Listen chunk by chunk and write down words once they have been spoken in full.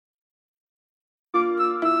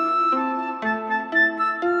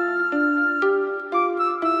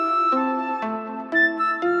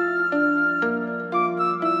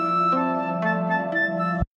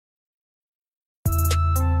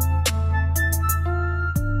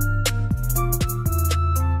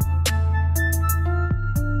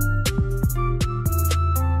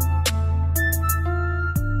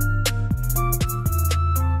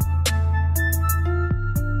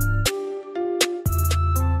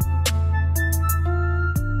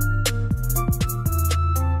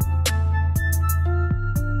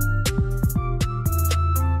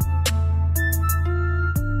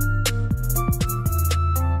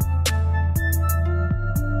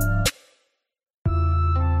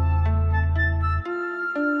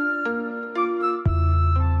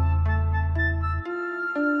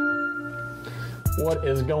What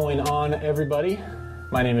is going on, everybody?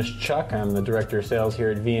 My name is Chuck. I'm the Director of Sales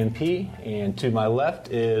here at VMP, and to my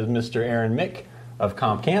left is Mr. Aaron Mick of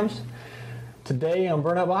Comp Cams. Today on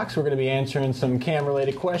Burnout Box, we're going to be answering some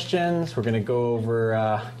cam-related questions. We're going to go over,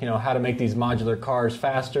 how to make these modular cars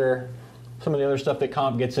faster. Some of the other stuff that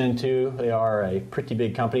Comp gets into. They are a pretty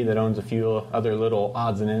big company that owns a few other little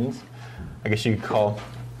odds and ends. I guess you could call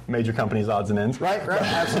major companies odds and ends. Right,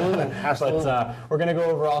 absolutely. But we're going to go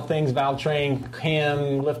over all things valve train,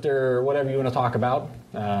 cam, lifter, whatever you want to talk about.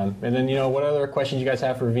 And then, what other questions you guys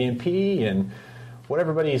have for VMP and what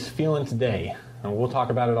everybody's feeling today. And we'll talk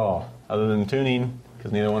about it all, other than tuning,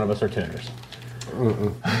 because neither one of us are tuners.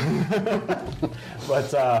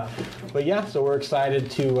 But yeah, so we're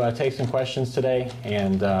excited to take some questions today.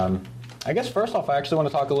 And I guess first off, I actually want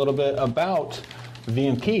to talk a little bit about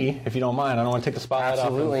VMP, if you don't mind. I don't want to take the spotlight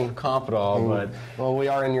off of Comp at all, but... Well, we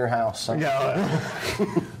are in your house. So. Yeah.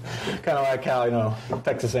 Kind of like how,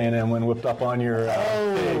 Texas A&M when whipped up on your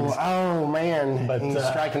pigs. Oh, man. But, he's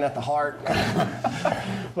striking at the heart.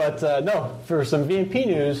 But, no, for some VMP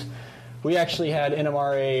news, we actually had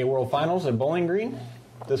NMRA World Finals at Bowling Green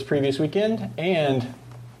this previous weekend, and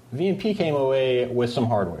VMP came away with some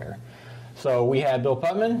hardware. So we had Bill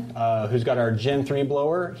Putman, who's got our Gen 3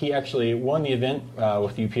 blower. He actually won the event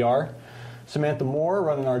with UPR. Samantha Moore,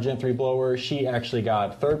 running our Gen 3 blower, she actually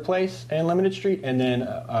got third place in Limited Street. And then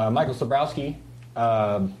Michael Sobrowski,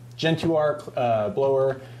 Gen 2R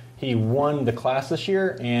blower, he won the class this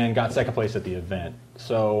year and got second place at the event.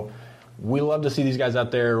 So we love to see these guys out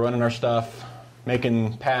there running our stuff,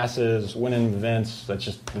 making passes, winning events. That's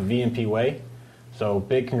just the VMP way. So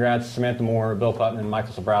big congrats to Samantha Moore, Bill Putman,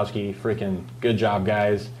 Michael Sobrowski. Freaking good job,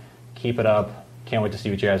 guys. Keep it up. Can't wait to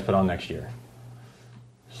see what you guys put on next year.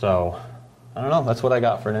 So, I don't know. That's what I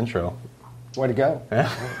got for an intro. Way to go.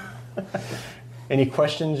 Any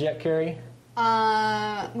questions yet, Carrie?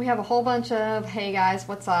 We have a whole bunch of, hey guys,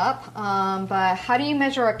 what's up? But how do you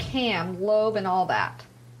measure a cam, lobe, and all that?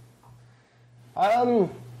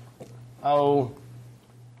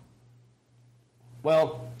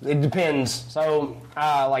 Well, it depends. So,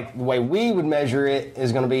 the way we would measure it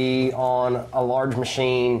is going to be on a large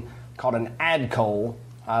machine called an ADCOL,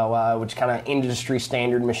 which is kind of industry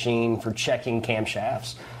standard machine for checking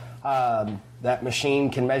camshafts. That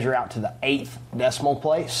machine can measure out to the 8th decimal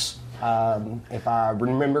place. If I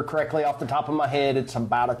remember correctly off the top of my head, it's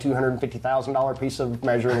about a $250,000 piece of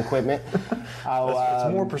measuring equipment.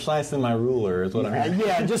 It's more precise than my ruler, is what I mean.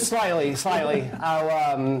 Yeah, just slightly.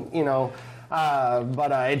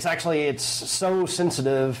 But it's so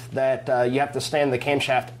sensitive that you have to stand the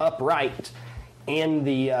camshaft upright in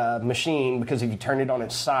the machine, because if you turn it on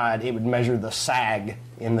its side, it would measure the sag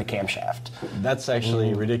in the camshaft. That's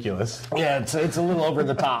actually ridiculous. Yeah, it's a little over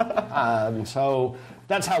the top. So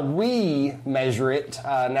that's how we measure it.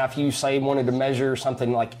 Now, if you wanted to measure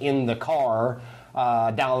something like in the car,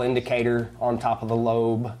 dial indicator on top of the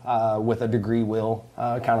lobe with a degree wheel,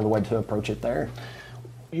 kind of the way to approach it there.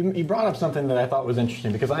 You brought up something that I thought was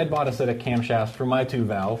interesting, because I bought a set of camshafts for my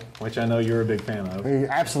 2-valve, which I know you're a big fan of.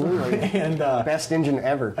 Absolutely. And best engine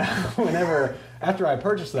ever. After I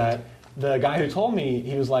purchased that, the guy who told me,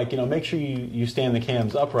 he was like, make sure you stand the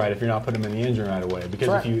cams upright if you're not putting them in the engine right away, because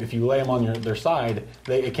right. if you lay them on their side,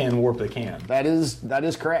 it can warp the cam. That is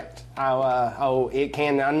correct. It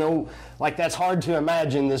can. I know, that's hard to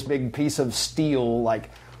imagine, this big piece of steel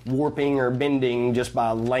warping or bending just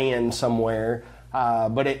by laying somewhere.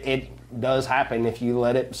 But it does happen. If you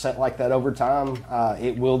let it set like that over time,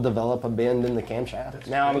 it will develop a bend in the camshaft. That's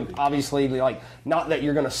now, crazy. Obviously, not that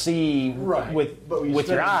you're going to see with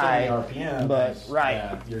your eye, RPM, but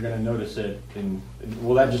right, you're going to notice it.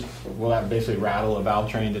 Will that basically rattle a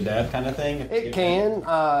valve train to death, kind of thing? It can.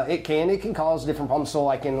 It can cause different problems.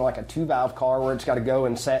 So, in a 2-valve car where it's got to go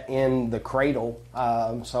and set in the cradle,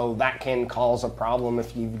 so that can cause a problem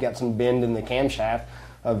if you've got some bend in the camshaft.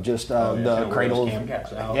 Of just the cradle. Cam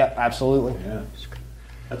caps out. Yeah, absolutely. Yeah,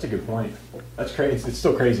 that's a good point. That's crazy. It's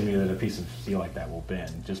still crazy to me that a piece of steel like that will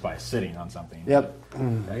bend just by sitting on something. Yep.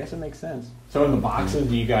 I guess it makes sense. So in the boxes,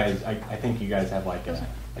 do you guys? I think you guys have a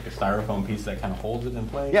styrofoam piece that kind of holds it in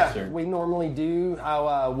place. Yeah, or? We normally do.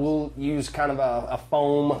 We'll use kind of a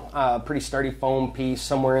foam, pretty sturdy foam piece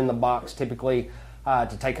somewhere in the box, typically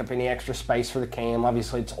to take up any extra space for the cam.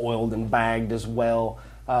 Obviously, it's oiled and bagged as well.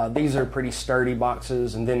 These are pretty sturdy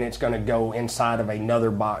boxes, and then it's going to go inside of another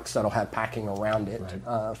box that'll have packing around it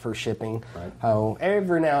for shipping. Right.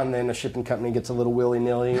 Every now and then a shipping company gets a little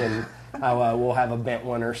willy-nilly, and we'll have a bent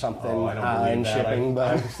one or something in shipping.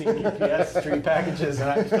 I've seen UPS street packages, and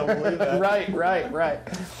I just don't believe that. Right.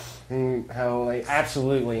 how they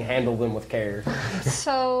absolutely handle them with care.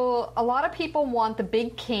 So a lot of people want the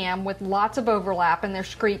big cam with lots of overlap in their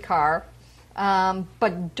street car,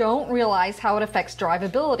 but don't realize how it affects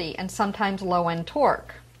drivability and sometimes low-end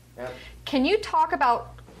torque. Yep. Can you talk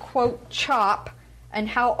about, quote, chop, and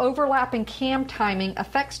how overlapping cam timing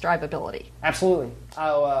affects drivability? Absolutely.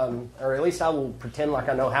 Or at least I will pretend like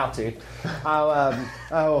I know how to.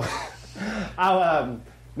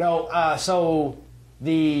 So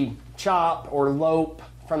the chop or lope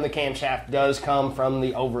from the camshaft does come from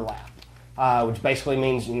the overlap, which basically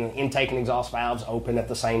means intake and exhaust valves open at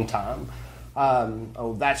the same time.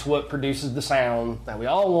 That's what produces the sound that we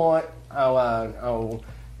all want.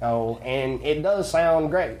 And it does sound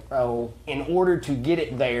great. In order to get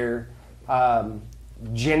it there,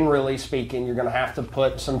 generally speaking, you're going to have to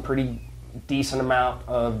put some pretty decent amount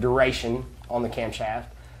of duration on the camshaft.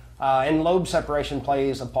 And lobe separation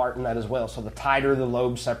plays a part in that as well. So the tighter the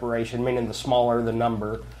lobe separation, meaning the smaller the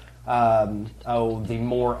number, the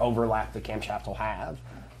more overlap the camshaft will have.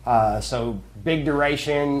 So big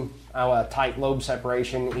duration, tight lobe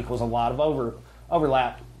separation equals a lot of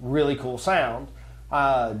overlap, really cool sound.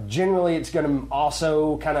 Generally, it's going to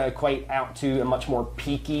also kind of equate out to a much more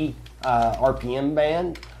peaky RPM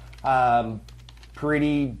band.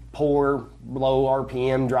 Pretty poor, low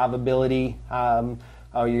RPM drivability.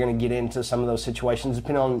 You're going to get into some of those situations,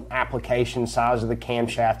 depending on application, size of the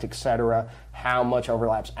camshaft, etc., how much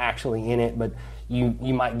overlap's actually in it. But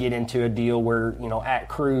you might get into a deal where, at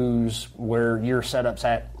cruise, where your setup's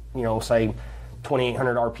at, say,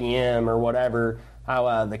 2,800 RPM or whatever,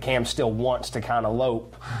 the cam still wants to kind of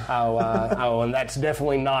lope. And that's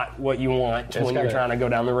definitely not what you want when you're trying to go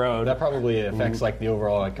down the road. That probably affects the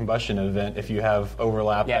overall combustion event if you have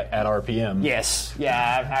overlap at RPM. Yes,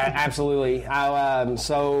 absolutely.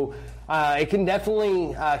 It can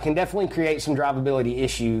definitely create some drivability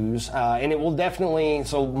issues, and it will definitely,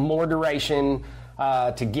 so more duration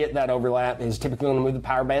to get that overlap is typically going to move the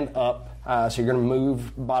power band up, so you're going to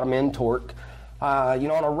move bottom end torque. On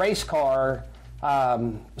a race car,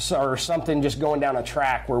 or something just going down a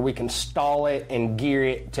track where we can stall it and gear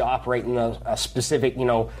it to operate in a specific,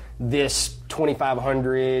 this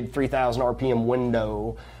 2,500, 3,000 RPM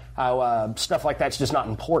window. Stuff like that's just not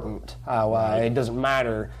important. It doesn't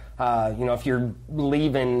matter. If you're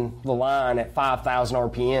leaving the line at 5,000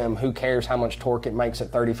 RPM, who cares how much torque it makes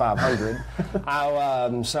at 3,500?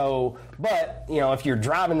 But if you're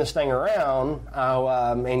driving this thing around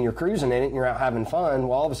and you're cruising in it and you're out having fun,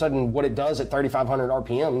 well, all of a sudden what it does at 3,500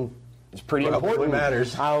 RPM is pretty important. It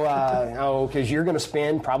matters. Because you're going to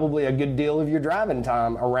spend probably a good deal of your driving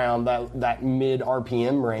time around that mid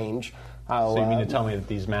RPM range. So you mean to tell me that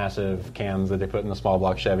these massive cams that they put in the small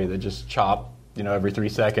block Chevy that just chop every 3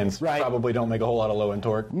 seconds probably don't make a whole lot of low-end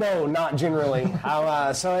torque? No, not generally.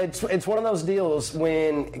 So it's one of those deals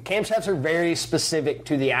when camshafts are very specific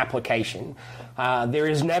to the application. There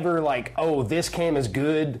is never this cam is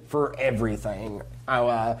good for everything.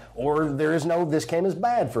 Or there is no, this cam is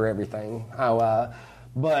bad for everything.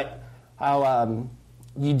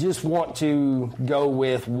 You just want to go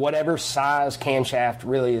with whatever size camshaft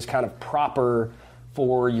really is kind of proper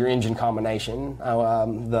for your engine combination,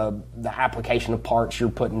 the application of parts you're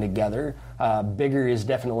putting together. Bigger is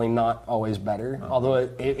definitely not always better, although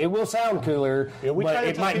it will sound cooler, but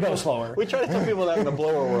it might go slower. We try to tell people that in the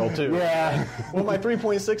blower world too. Yeah. Well, my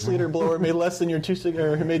 3.6 liter blower made less than your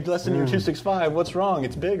 265. What's wrong?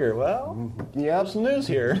 It's bigger. Well, yep. Some news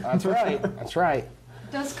here. That's right. That's right.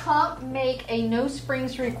 Does Comp make a no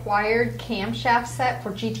springs required camshaft set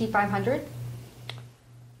for GT500?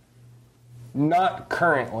 Not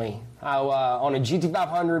currently. On a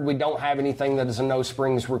GT500, we don't have anything that is a no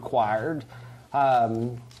springs required.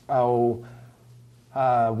 We probably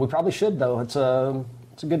should, though. It's a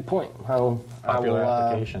good point. I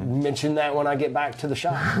will mention that when I get back to the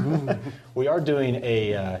shop. We are doing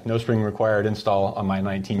a no spring required install on my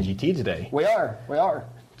 19 GT today. We are.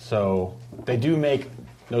 So they do make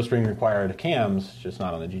no spring required cams, just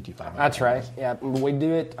not on the GT500. That's right. Yeah, we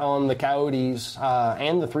do it on the Coyotes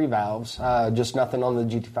and the 3 valves, just nothing on the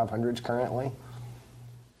GT500s currently.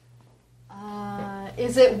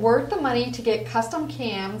 Is it worth the money to get custom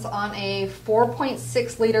cams on a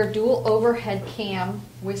 4.6 liter dual overhead cam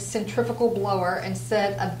with centrifugal blower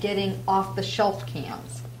instead of getting off the shelf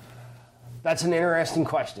cams? That's an interesting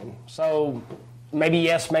question. So maybe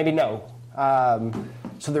yes, maybe no.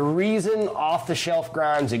 So the reason off-the-shelf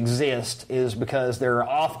grinds exist is because there are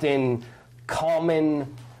often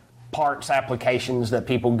common parts applications that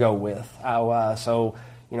people go with.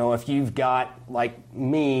 If you've got, like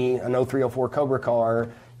me, an 0304 Cobra car,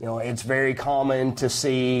 it's very common to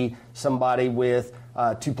see somebody with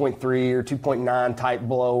 2.3 or 2.9 type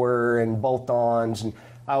blower and bolt-ons and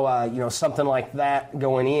something like that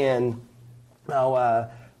going in.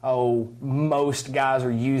 Most guys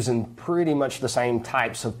are using pretty much the same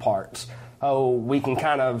types of parts. We can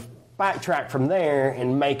kind of backtrack from there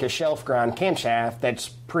and make a shelf grind camshaft that's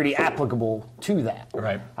pretty applicable to that.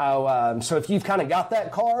 Right. So if you've kind of got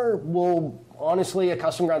that car, honestly, a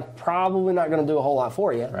custom grind's probably not going to do a whole lot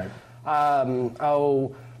for you. Right.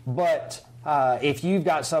 But if you've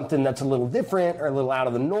got something that's a little different or a little out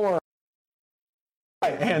of the norm.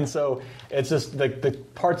 Right. And so it's just the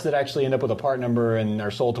parts that actually end up with a part number and are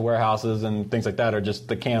sold to warehouses and things like that are just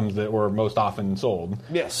the cams that were most often sold.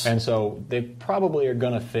 Yes. And so they probably are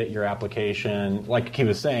going to fit your application. Like he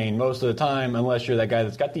was saying, most of the time, unless you're that guy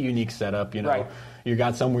that's got the unique setup, Right. You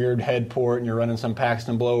got some weird head port and you're running some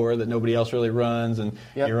Paxton blower that nobody else really runs, and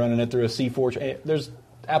you're running it through a C4. There's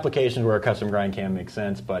applications where a custom grind cam makes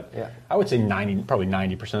sense, but I would say probably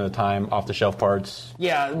 90% of the time off-the-shelf parts.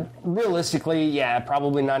 Yeah, realistically,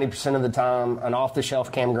 probably 90% of the time an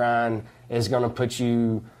off-the-shelf cam grind is going to put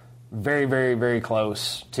you very, very, very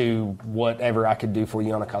close to whatever I could do for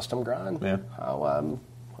you on a custom grind. Yeah.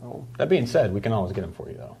 That being said, we can always get them for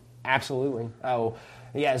you, though. Absolutely.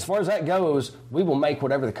 As far as that goes, we will make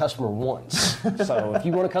whatever the customer wants. So if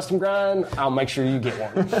you want a custom grind, I'll make sure you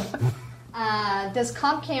get one. Does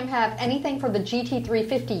CompCam have anything for the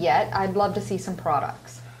GT350 yet? I'd love to see some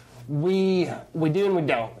products. We do and we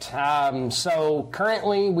don't. So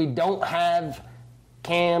currently we don't have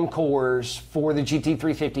cam cores for the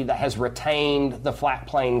GT350 that has retained the flat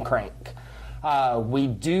plane crank. We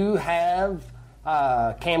do have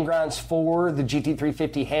cam grinds for the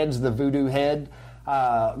GT350 heads, the Voodoo head,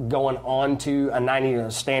 going on to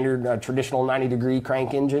a standard traditional 90-degree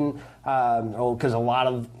crank engine, because a lot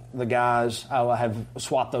of the guys have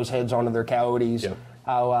swapped those heads onto their Coyotes. Yep.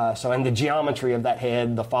 And the geometry of that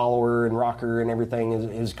head, the follower and rocker and everything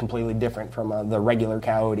is completely different from the regular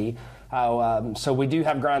Coyote. So we do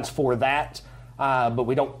have grinds for that, but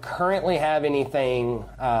we don't currently have anything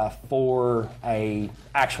for a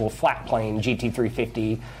actual flat plane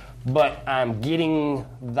GT350. But I'm getting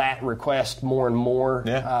that request more and more,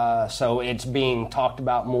 so it's being talked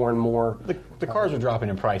about more and more. The cars are dropping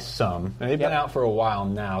in price some, and they've been out for a while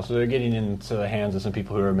now, so they're getting into the hands of some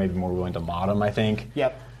people who are maybe more willing to mod them, I think.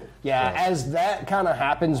 Yep. Yeah, as that kind of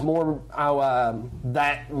happens more,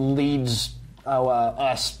 that leads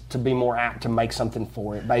us to be more apt to make something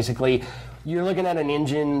for it. Basically, you're looking at an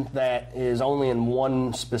engine that is only in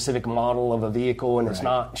one specific model of a vehicle, and it's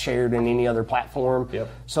not shared in any other platform. Yep.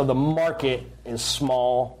 So the market is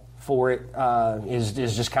small for it, is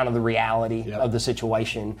just kind of the reality of the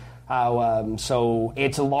situation. So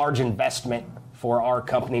it's a large investment for our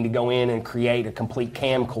company to go in and create a complete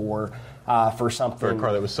cam core for something. For a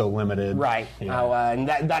car that was so limited. Right. Yeah. And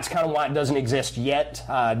that's kind of why it doesn't exist yet.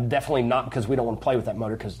 Definitely not because we don't want to play with that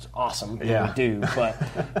motor, because it's awesome. And we do. But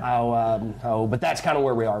but that's kind of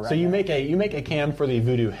where we are right now. So you make a cam for the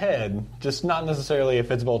Voodoo head, just not necessarily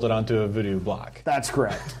if it's bolted onto a Voodoo block. That's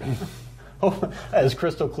correct. Oh, that is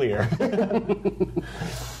crystal clear.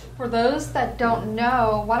 For those that don't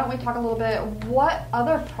know, why don't we talk a little bit, what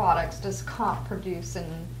other products does Comp produce and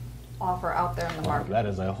offer out there in the market? That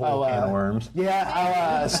is a whole can of worms.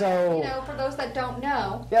 Yeah, so... for those that don't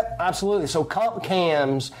know. Yep, absolutely. So Comp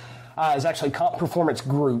Cams is actually Comp Performance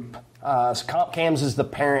Group. So Comp Cams is the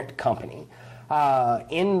parent company.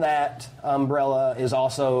 In that umbrella is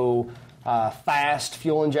also Fast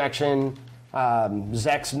Fuel Injection,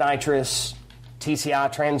 Zex Nitrous,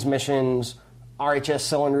 TCI Transmissions, RHS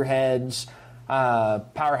Cylinder Heads,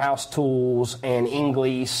 Powerhouse Tools, and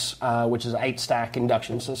Inglis, which is an 8-stack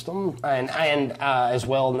induction system, and as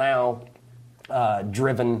well now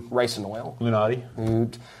Driven Racing Oil. Lunati?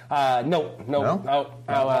 No.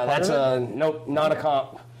 That's not a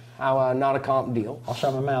comp. Not a comp deal. I'll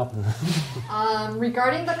shut my mouth.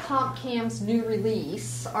 Regarding the Comp Cam's new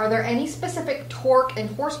release, are there any specific torque and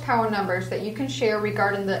horsepower numbers that you can share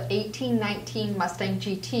regarding the 1819 Mustang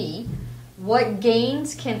GT? What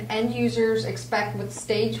gains can end users expect with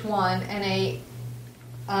Stage 1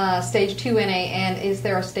 and Stage 2 NA, and is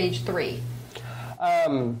there a Stage 3?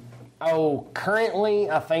 Currently,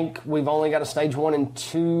 I think we've only got a Stage 1 and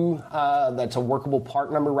 2 that's a workable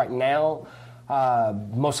part number right now.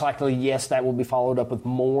 Most likely, yes, that will be followed up with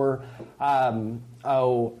more. I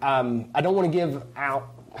don't want to give out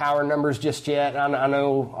power numbers just yet. I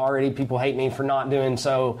know already people hate me for not doing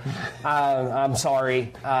so. I'm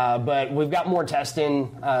sorry. But we've got more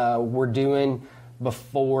testing we're doing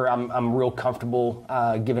before I'm real comfortable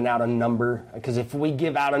giving out a number, because if we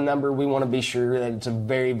give out a number, we want to be sure that it's a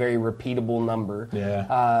very, very repeatable number.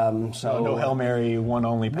 Yeah. So no Hail Mary, one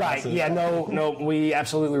only passes. Right. Yeah. No. We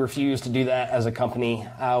absolutely refuse to do that as a company.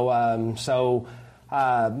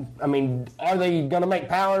 I mean, are they going to make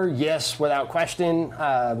power? Yes, without question.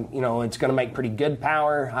 It's going to make pretty good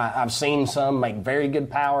power. I've seen some make very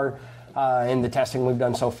good power in the testing we've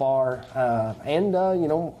done so far.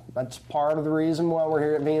 That's part of the reason why we're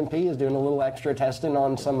here at VMP, is doing a little extra testing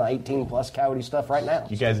on some 18-plus Coyote stuff right now.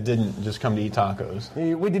 You guys didn't just come to eat tacos.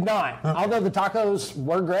 We did not, although the tacos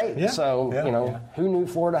were great. Yeah, Who knew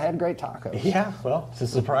Florida had great tacos? Yeah, well, it's a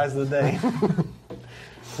surprise of the day.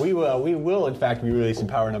 We will, in fact, be releasing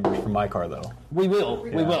power numbers for my car, though. We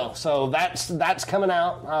will. So that's coming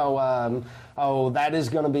out. That is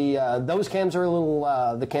going to be. Those cams are a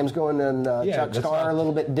little. The cams going in Chuck's car are a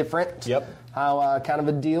little bit different. Yep. Kind of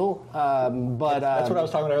a deal. That's what I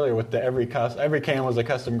was talking about earlier. With every cam was a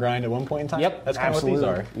custom grind at one point in time. Yep. That's kind absolutely.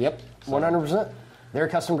 of what these are. Yep. 100%. They're a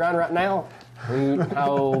custom grind right now.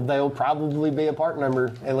 They'll probably be a part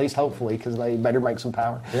number, at least hopefully, because they better make some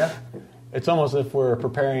power. Yeah. It's almost as if we're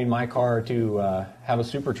preparing my car to have a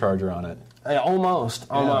supercharger on it. Almost.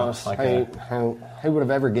 Like who would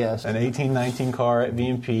have ever guessed? An 1819 car at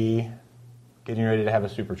VMP getting ready to have a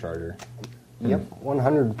supercharger. Yep,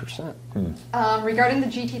 100%. Regarding the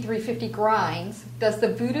GT350 grinds, does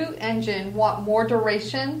the Voodoo engine want more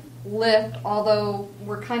duration, lift, although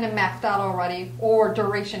we're kind of maxed out already, or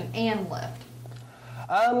duration and lift?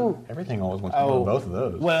 Everything always wants to go both of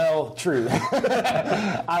those. Well, true.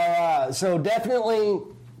 So definitely,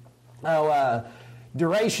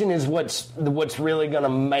 duration is what's really going to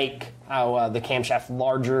make the camshaft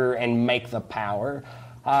larger and make the power.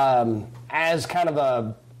 As kind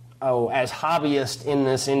of as hobbyists in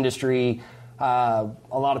this industry, a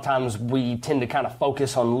lot of times we tend to kind of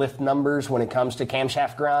focus on lift numbers when it comes to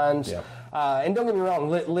camshaft grinds. Yep. And don't get me wrong,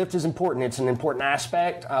 lift is important. It's an important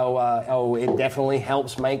aspect. It definitely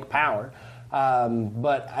helps make power.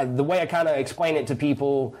 But the way I kind of explain it to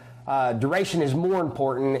people, duration is more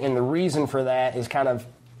important, and the reason for that is kind of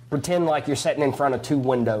pretend like you're sitting in front of two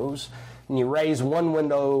windows, and you raise one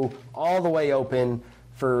window all the way open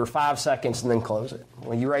for 5 seconds and then close it.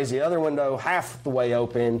 When you raise the other window half the way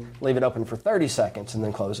open, leave it open for 30 seconds and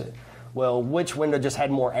then close it. Well, which window just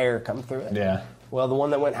had more air come through it? Yeah. Well, the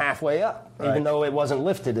one that went halfway up, even though it wasn't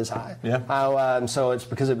lifted as high. Yeah. So it's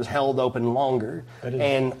because it was held open longer.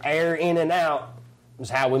 And air in and out is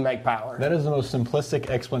how we make power. That is the most simplistic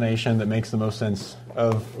explanation that makes the most sense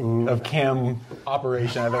of cam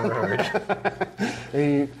operation I've ever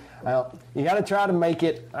heard. You got to try to make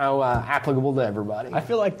it applicable to everybody. I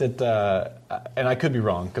feel like that, and I could be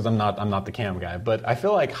wrong because I'm not the cam guy, but I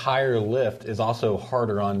feel like higher lift is also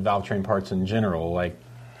harder on valve train parts in general, like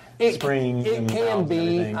springs. It and can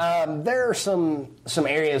be. There are some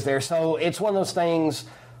areas there. So it's one of those things.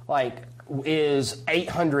 Like, is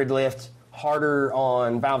 800 lift harder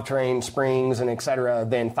on valve train springs and etc.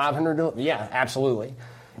 than 500? Yeah, absolutely.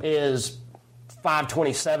 Is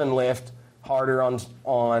 527 lift harder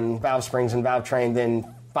on valve springs and valve train than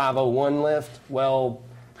 501 lift? Well,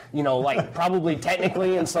 probably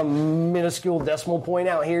technically in some minuscule decimal point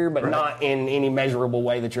out here, but not in any measurable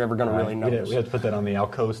way that you're ever going to really notice. We had to put that on the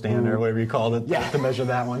Alco stand or whatever you called it to measure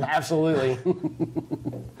that one. Absolutely.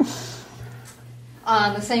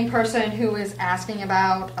 The same person who is asking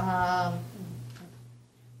about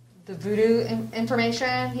the Voodoo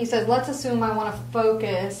information, he says, let's assume I want to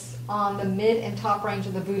focus on the mid and top range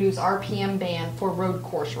of the Voodoo's RPM band for road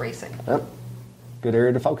course racing. Yep. Good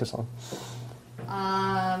area to focus on.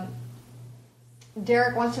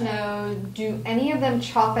 Derek wants to know, do any of them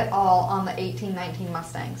chop at all on the 1819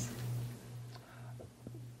 Mustangs?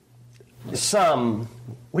 Some.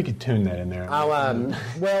 We could tune that in there.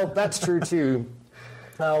 Well, that's true too.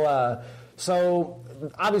 So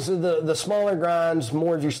obviously the smaller grinds,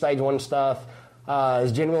 more of your stage one stuff,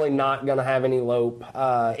 is generally not going to have any lope.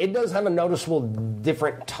 It does have a noticeable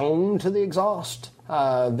different tone to the exhaust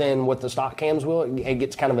than what the stock cams will. It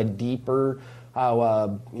gets kind of a deeper,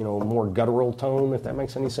 more guttural tone, if that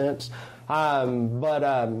makes any sense. But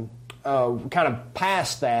kind of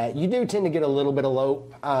past that, you do tend to get a little bit of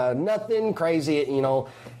lope. Nothing crazy,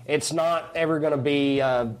 It's not ever going to be,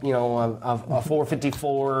 a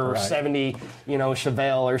 454 or 70,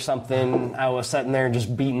 Chevelle or something. I was sitting there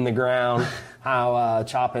just beating the ground,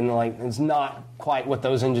 chopping. It's not quite what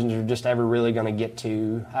those engines are just ever really going to get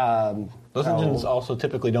to. Those engines also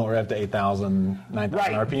typically don't rev to 8,000, 9,000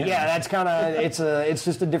 Right. RPM. Yeah, that's kind of it's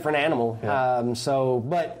just a different animal. Yeah.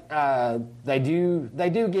 But they do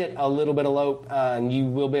get a little bit of lope, and you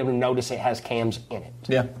will be able to notice it has cams in it.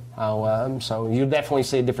 Yeah. So you'll definitely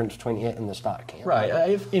see a difference between it and the stock cam. Right.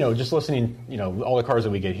 If just listening, all the cars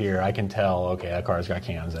that we get here, I can tell. Okay, that car's got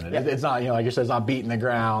cams in it. Yep. It's not, like you said, it's not beating the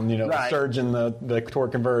ground. Right. Surging the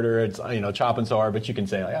torque converter. It's chopping so hard, but you can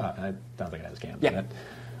say, like, it sounds like it has cams in it.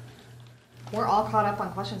 We're all caught up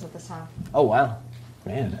on questions at this time. Oh wow.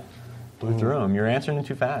 Man, blew through them. You're answering them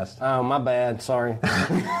too fast. Oh, my bad. Sorry. Do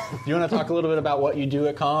you want to talk a little bit about what you do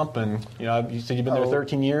at Comp? And you said you've been there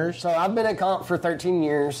 13 years. So I've been at Comp for 13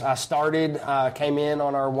 years. I started, came in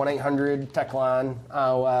on our 1-800 tech line.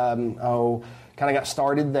 Kind of got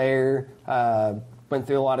started there. Went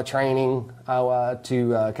through a lot of training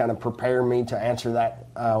to kind of prepare me to answer that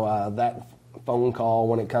phone call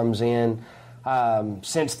when it comes in.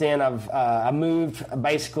 Since then, I moved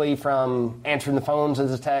basically from answering the phones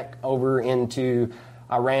as a tech over into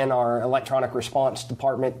I ran our electronic response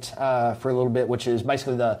department for a little bit, which is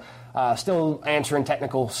basically the still answering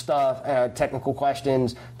technical stuff, technical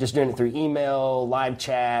questions, just doing it through email, live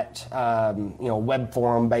chat, web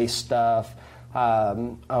forum based stuff.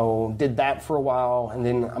 Did that for a while, and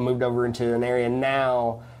then I moved over into an area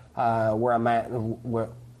now where I'm at,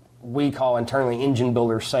 what we call internally engine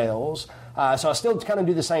builder sales. So I still kind of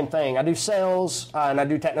do the same thing. I do sales and I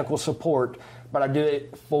do technical support, but I do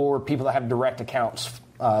it for people that have direct accounts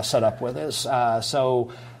set up with us.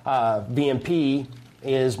 So VMP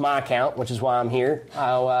is my account, which is why I'm here.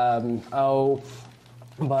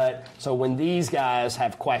 But so when these guys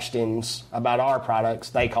have questions about our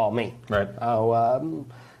products, they call me. Right. And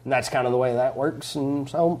that's kind of the way that works. And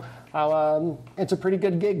so it's a pretty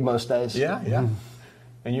good gig most days. Yeah.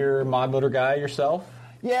 And you're a mod motor guy yourself?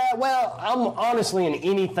 Yeah, well, I'm honestly an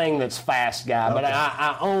anything that's fast guy, Okay. but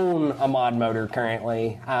I own a mod motor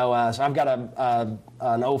currently. So I've got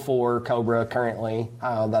an 04 Cobra currently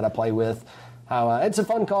that I play with. It's a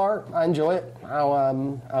fun car. I enjoy it. I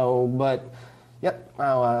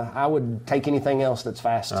would take anything else that's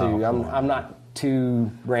fast too. I'm not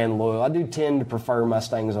too brand loyal. I do tend to prefer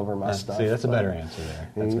Mustangs over my stuff. See, that's a better answer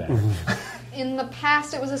there. That's better. In the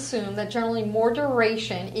past, it was assumed that generally more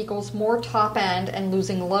duration equals more top end and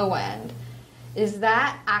losing low end. Is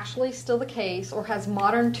that actually still the case, or has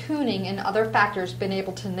modern tuning and other factors been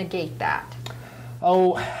able to negate that?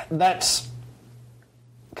 Oh, that's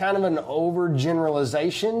kind of an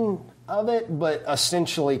overgeneralization of it, but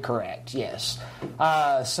essentially correct, yes.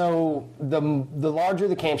 So the larger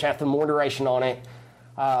the camshaft, the more duration on it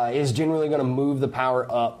is generally going to move the power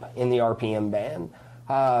up in the RPM band.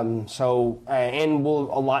 And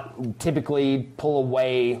will typically pull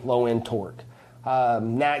away low end torque.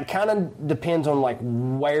 Now it kind of depends on like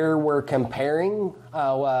where we're comparing.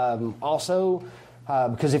 Also,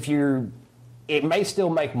 because it may still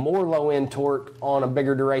make more low end torque on a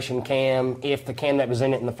bigger duration cam if the cam that was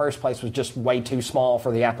in it in the first place was just way too small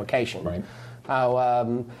for the application. Right.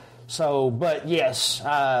 But yes,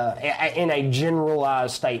 in a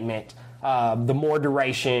generalized statement, the more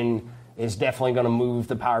duration is definitely going to move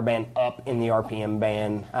the power band up in the RPM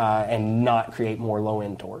band and not create more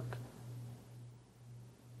low-end torque.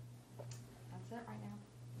 That's it right now.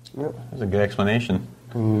 Yep. That's a good explanation.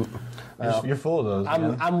 You're full of those.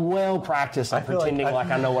 I'm well practiced at pretending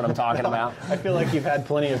like I know what I'm talking about. I feel like you've had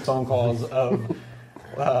plenty of phone calls of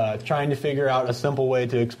trying to figure out a simple way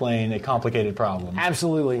to explain a complicated problem.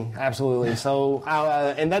 Absolutely. So,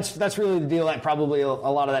 and that's really the deal. That probably a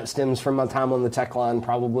lot of that stems from my time on the tech line,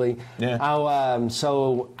 probably. Yeah.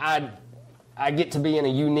 So I get to be in a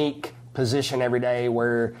unique position every day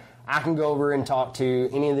where I can go over and talk to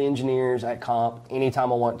any of the engineers at Comp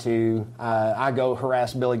anytime I want to. I go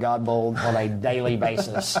harass Billy Godbold on a daily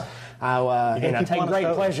basis. And I take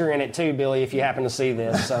great pleasure in it too, Billy, if you happen to see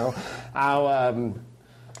this. So,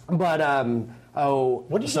 What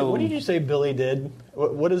did you say Billy did?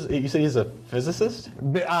 What is you said he's a physicist?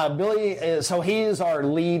 Billy, he is our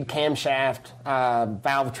lead camshaft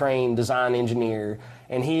valve train design engineer,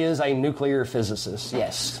 and he is a nuclear physicist.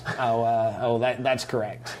 Yes. That's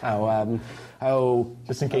correct.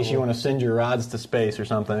 Just in case you want to send your rods to space or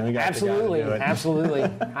something. We got absolutely. He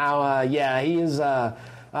is.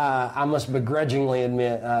 I must begrudgingly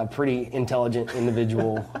admit, a pretty intelligent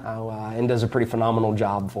individual and does a pretty phenomenal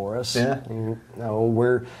job for us. Yeah.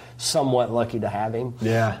 We're somewhat lucky to have him.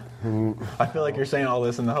 Yeah. I feel like you're saying all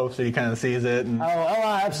this in the hopes that he kind of sees it. And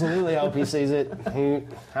I absolutely hope he sees it.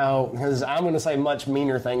 Because I'm going to say much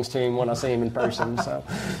meaner things to him when I see him in person. So.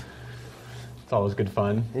 It's always good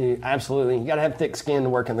fun. Absolutely. You got to have thick skin to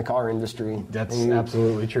work in the car industry. That's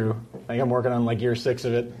absolutely true. I think I'm working on like year 6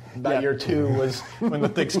 of it. About year 2 was when the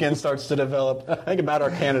thick skin starts to develop. I think about our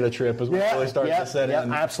Canada trip is when it really starts to set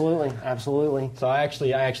in. Absolutely. So I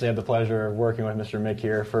actually had the pleasure of working with Mr. Mick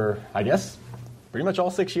here for, I guess, pretty much all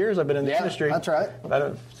 6 years I've been in the industry. That's right.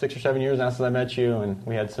 About 6 or 7 years now since I met you, and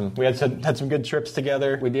we had some good trips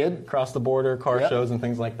together. We did. Across the border, car shows and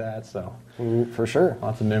things like that. So for sure,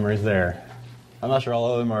 lots of memories there. I'm not sure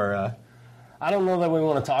all of them are. I don't know that we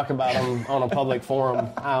want to talk about them on a public forum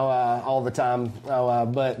all the time,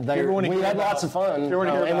 but we had lots of fun,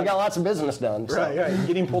 and we got lots of business done. So. Right.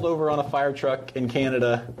 Getting pulled over on a fire truck in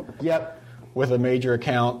Canada. Yep. With a major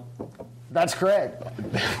account. That's correct.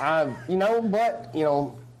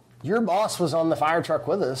 Your boss was on the fire truck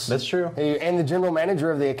with us. That's true. And the general manager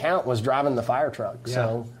of the account was driving the fire truck. Yeah.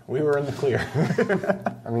 So we were in the clear.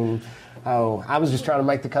 I was just trying to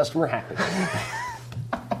make the customer happy.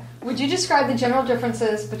 Would you describe the general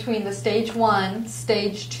differences between the Stage 1,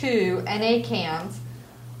 Stage 2 NA cams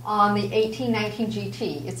on the 1819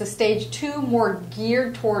 GT? Is the Stage 2 more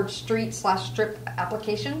geared towards street/strip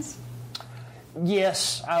applications?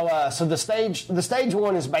 Yes. So the stage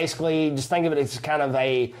 1 is basically, just think of it as kind of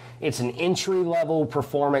it's an entry level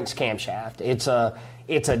performance camshaft. It's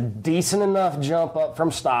a decent enough jump up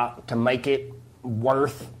from stock to make it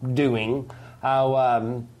worth doing.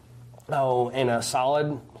 And a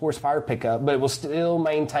solid horsepower pickup, but it will still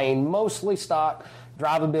maintain mostly stock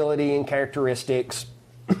drivability and characteristics.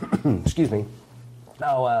 Excuse me.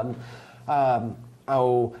 So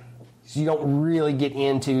you don't really get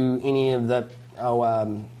into any of the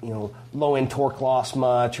low end torque loss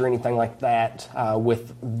much or anything like that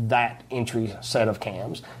with that entry set of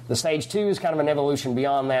cams. The Stage 2 is kind of an evolution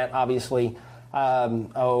beyond that, obviously.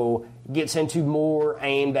 Gets into more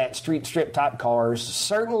aimed at street strip type cars.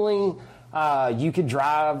 Certainly, you could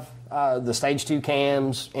drive the Stage 2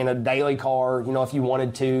 cams in a daily car, if you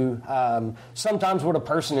wanted to. Sometimes what a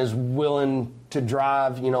person is willing to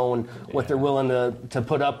drive, and what they're willing to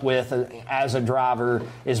put up with as a driver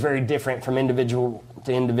is very different from individual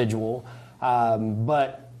to individual.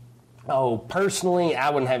 Personally, I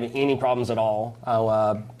wouldn't have any problems at all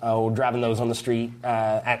driving those on the street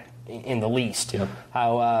in the least. Yep.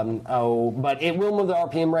 But it will move the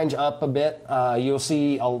RPM range up a bit. You'll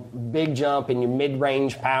see a big jump in your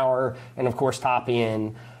mid-range power and, of course, top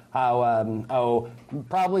end.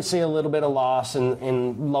 Probably see a little bit of loss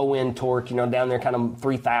in low-end torque, down there kind of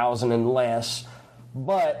 3,000 and less.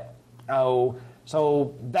 But,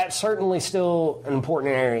 so that's certainly still an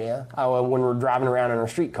important area when we're driving around in our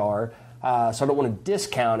street car. So I don't want to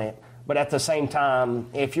discount it. But at the same time,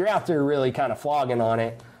 if you're out there really kind of flogging on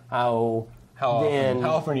it, how often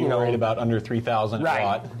are you worried about under 3,000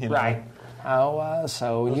 watt? Right.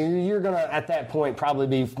 So you're going to, at that point, probably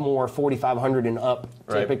be more 4,500 and up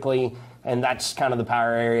typically, and that's kind of the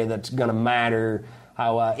power area that's going to matter.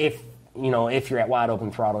 If you're at wide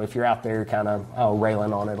open throttle, if you're out there kind of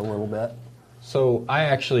railing on it a little bit. So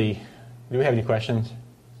do we have any questions?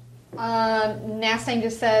 Nastang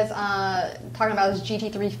just says, talking about his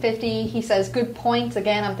GT350, he says, good points.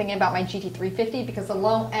 Again, I'm thinking about my GT350 because the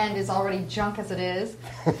low end is already junk as it is.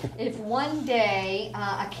 If one day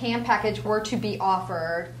a cam package were to be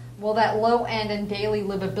offered, will that low end and daily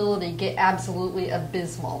livability get absolutely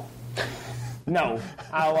abysmal? No,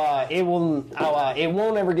 it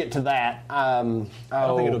won't ever get to that. I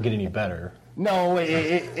don't think it'll get any better. No,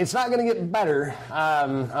 it's not going to get better.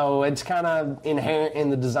 It's kind of inherent in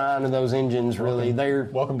the design of those engines, really.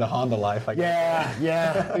 Welcome to Honda life, I guess.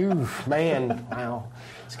 Yeah. Oof, man. Wow.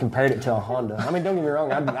 Just compared it to a Honda. I mean, don't get me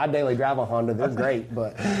wrong. I daily drive a Honda. They're great,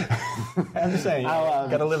 but... I'm just saying, got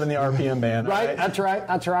to live in the RPM band. Right, that's right.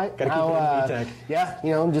 Got to keep it in VTEC.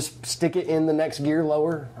 Yeah, just stick it in the next gear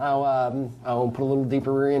lower. I'll put a little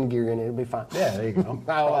deeper rear end gear in it. It'll be fine. Yeah, there you go.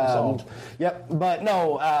 Problem solved. Yep, but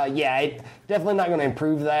no, it definitely not going to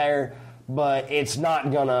improve there, but it's not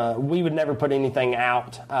going to... We would never put anything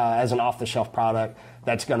out as an off-the-shelf product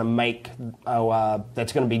that's going to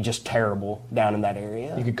that's going to be just terrible down in that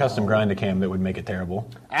area. You could custom grind a cam that would make it terrible.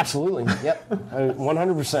 Absolutely. Yep.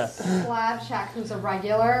 100%. Slab Shack, who's a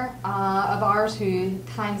regular of ours, who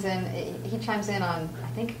chimes in on, I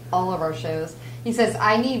think, all of our shows. He says,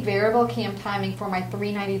 I need variable cam timing for my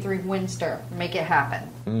 393 Winster. Make it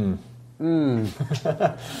happen. I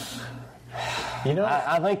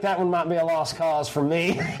think that one might be a lost cause for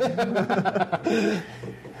me.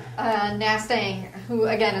 Nastang, who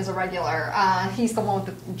again is a regular, he's the one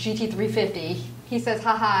with the GT350. He says,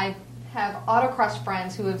 haha, I have autocross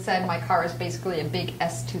friends who have said my car is basically a big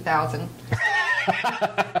S2000.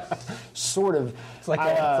 sort of. It's like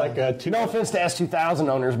a two. No offense to S2000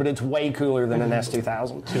 owners, but it's way cooler than an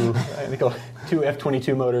S2000. Two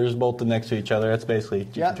F-22 motors bolted next to each other. That's basically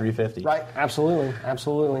GT350. Right,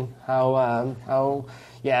 absolutely.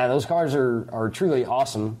 Yeah, those cars are truly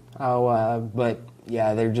awesome. But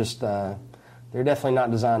yeah, they're just they're definitely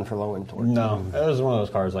not designed for low end torque. No, that was one of those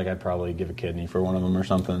cars like I'd probably give a kidney for one of them or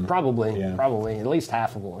something. Probably at least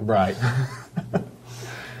half of one. Right.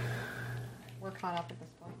 We're caught up at this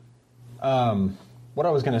point. What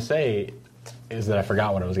I was going to say is that I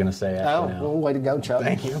forgot what I was going to say. Actually, well, way to go, Chuck.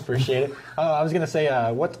 Thank you, appreciate it. I was going to say,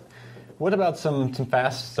 what about some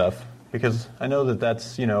fast stuff? Because I know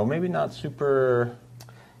that's maybe not super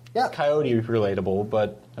Coyote relatable,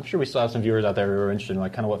 but I'm sure we still have some viewers out there who are interested in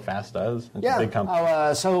like kind of what Fast does. It's a big company.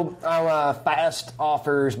 Fast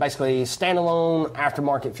offers basically standalone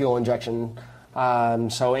aftermarket fuel injection.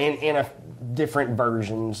 So in a different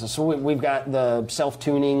versions. So we've got the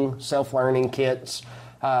self-tuning, self-learning kits.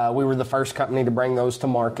 We were the first company to bring those to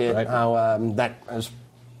market. Right. That was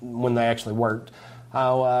when they actually worked.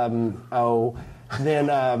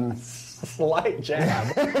 Slight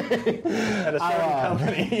jab at a certain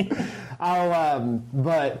company.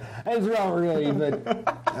 But it's not really. But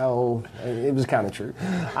it was kind of true.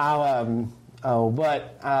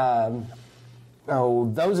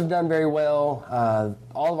 Those have done very well.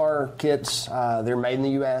 All of our kits, they're made in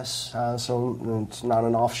the U.S., so it's not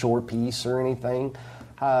an offshore piece or anything.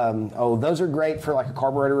 Those are great for like a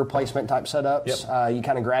carburetor replacement type setups. Yep. You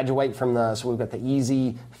kind of graduate from so we've got the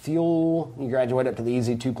Easy Fuel. You graduate up to the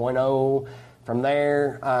Easy 2.0. From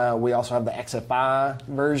there, we also have the XFI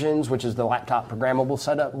versions, which is the laptop programmable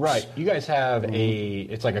setup. Right. You guys have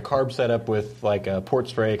it's like a carb setup with like a port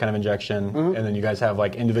spray kind of injection, and then you guys have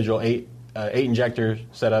like individual eight injector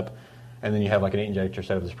setup, and then you have like an 8 injector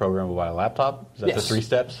setup that's programmable by a laptop. Is that the 3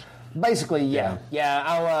 steps? Basically, yeah.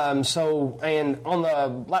 And on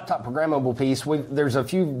the laptop programmable piece, there's a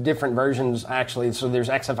few different versions actually. So there's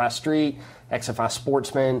XFI Street, XFI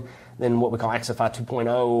Sportsman, then what we call XFI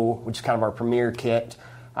 2.0, which is kind of our premier kit.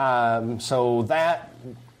 So that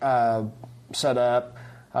setup,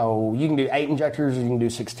 you can do 8 injectors, or you can do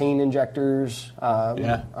 16 injectors. You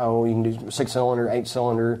can do 6-cylinder,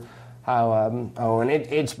 8-cylinder. And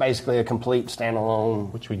it's basically a complete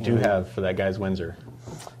standalone. Which we do have for that guy's Windsor.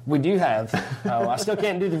 We do have. I still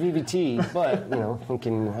can't do the VVT, but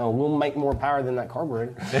we'll make more power than that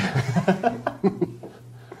carburetor.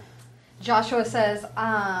 Joshua says,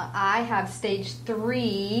 I have stage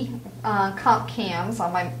 3 comp cams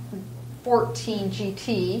on my 14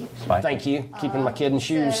 GT. Thank you. Keeping my kid in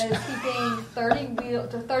shoes. Says keeping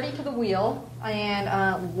 30 to the wheel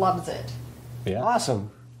and loves it. Yeah. Awesome.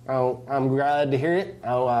 I'm glad to hear it.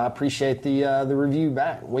 I appreciate the review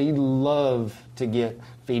back. We love to get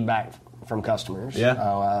feedback from customers.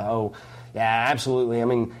 Yeah. Yeah, absolutely. I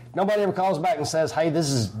mean, nobody ever calls back and says, "Hey, this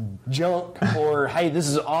is junk," or "Hey, this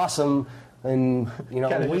is awesome." And we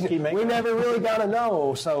never really got to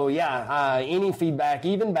know. So any feedback,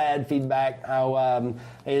 even bad feedback,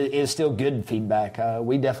 is still good feedback.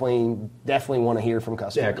 We definitely want to hear from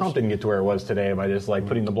customers. Yeah, comp didn't get to where it was today by just like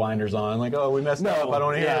putting the blinders on, like, oh, we messed up. I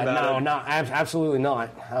don't hear about it. No, absolutely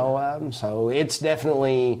not. So it's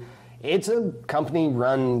definitely a company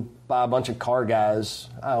run by a bunch of car guys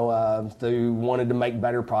who wanted to make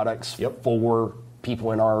better products for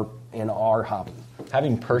people in our hobby.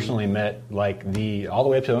 Having personally met all the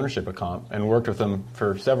way up to ownership of Comp and worked with them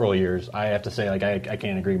for several years, I have to say I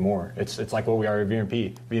can't agree more. It's like what we are at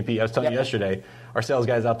VMP. VMP, I was telling you yesterday, our sales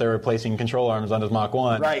guys out there replacing control arms on his Mach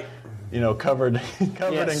 1. Right. Covered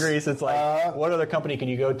in grease. It's like, what other company can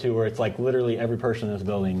you go to where it's like literally every person in this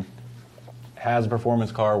building has a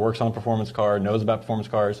performance car, works on a performance car, knows about performance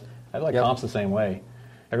cars? I feel like Comp's the same way.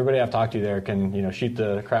 Everybody I've talked to there can, shoot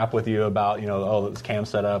the crap with you about, this cam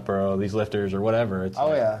setup or these lifters or whatever. It's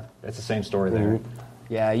it's the same story there.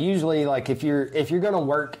 Yeah, usually if you're going to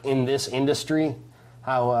work in this industry,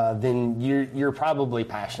 then you're probably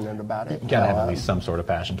passionate about it. You gotta have at least some sort of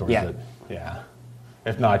passion towards it. Yeah.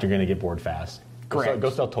 If not, you're going to get bored fast. Correct. Go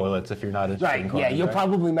sell toilets if you're not interested in cars. Yeah, you'll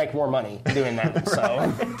probably make more money doing that.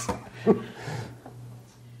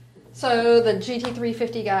 So the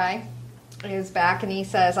GT350 guy is back and he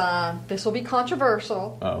says, this will be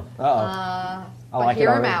controversial. But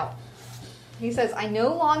hear him out. He says, I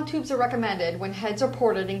know long tubes are recommended when heads are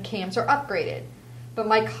ported and cams are upgraded, but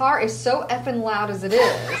my car is so effing loud as it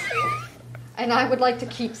is, and I would like to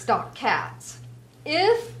keep stock cats.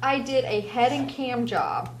 If I did a head and cam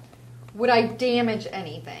job, would I damage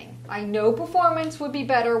anything? I know performance would be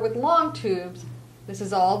better with long tubes. This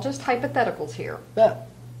is all just hypotheticals here. Yeah.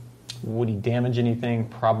 Would he damage anything?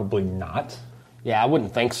 Probably not. Yeah, I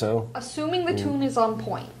wouldn't think so. Assuming the tune is on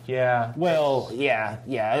point. Yeah. Well, yeah.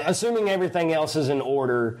 Assuming everything else is in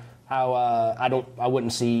order, I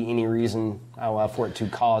wouldn't see any reason for it to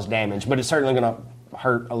cause damage, but it's certainly going to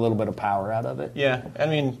hurt a little bit of power out of it. Yeah, I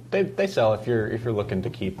mean they sell if you're looking to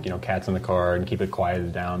keep cats in the car and keep it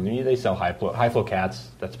quieted down. They sell high flow cats.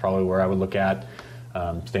 That's probably where I would look at.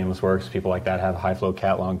 Stainless Works, people like that have high flow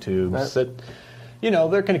cat long tubes. That,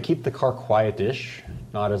 they're going to keep the car quiet-ish,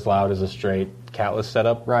 not as loud as a straight catless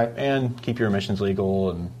setup, right? And keep your emissions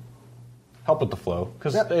legal and help with the flow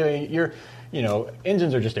because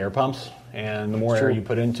engines are just air pumps, and the more air you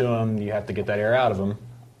put into them, you have to get that air out of them.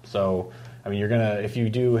 So, I mean, if you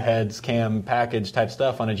do heads, cam, package type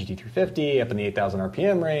stuff on a GT350 up in the 8,000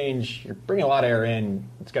 RPM range, you're bringing a lot of air in.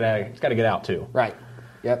 It's got to get out too. Right.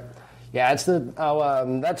 Yep. Yeah, it's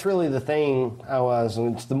that's really the thing.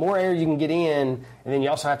 It's the more air you can get in, and then you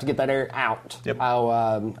also have to get that air out. Yep.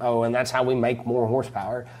 And that's how we make more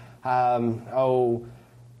horsepower. Do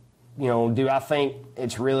I think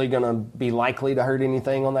it's really going to be likely to hurt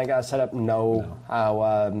anything on that guy's setup? No.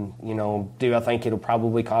 Do I think it'll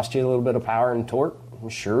probably cost you a little bit of power and torque?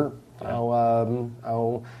 Sure.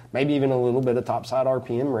 Maybe even a little bit of topside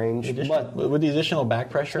RPM range. But would the additional back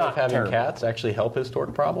pressure of having terrible. cats actually help his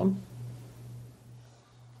torque problem?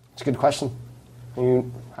 It's a good question. It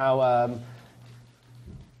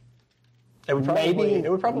would probably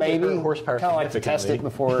hurt horsepower kind of like to test it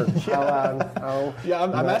before. I'm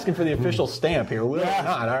asking for the official stamp here. Will it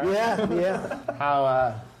not? All right.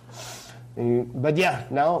 Yeah.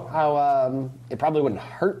 It probably wouldn't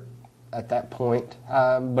hurt at that point,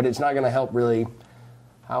 but it's not going to help really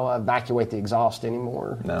evacuate the exhaust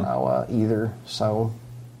anymore. No. Either. So.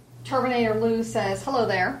 Terminator Lou says, "Hello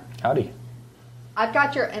there. Howdy. I've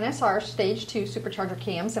got your NSR Stage 2 supercharger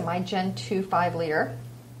cams in my Gen 2 5-liter.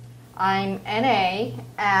 I'm NA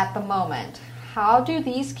at the moment. How do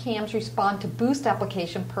these cams respond to boost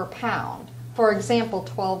application per pound? For example,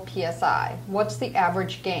 12 PSI. What's the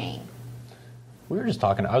average gain?" I was just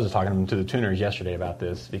talking to the tuners yesterday about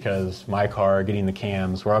this because my car getting the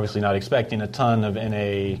cams, we're obviously not expecting a ton of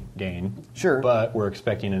NA gain. Sure. But we're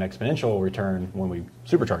expecting an exponential return when we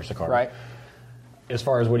supercharge the car. Right. As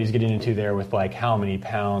far as what he's getting into there with like how many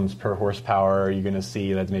pounds per horsepower are you going to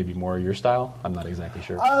see that's maybe more your style? I'm not exactly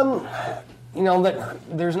sure.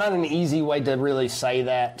 There's not an easy way to really say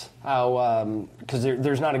that because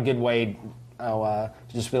there's not a good way to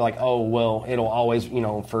just be like, it'll always,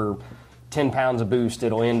 for 10 pounds of boost,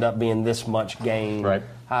 it'll end up being this much gain. Right.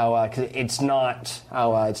 Cause it's not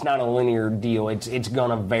a linear deal. It's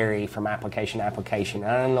gonna vary from application to application.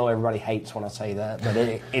 I don't know everybody hates when I say that, but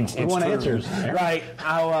it's want true. answers, right?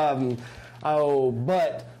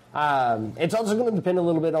 But it's also going to depend a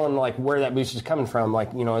little bit on like where that boost is coming from.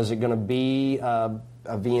 Like, is it going to be a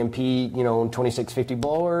VMP, 2650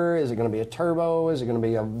 blower? Is it going to be a turbo? Is it going to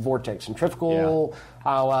be a vortex centrifugal?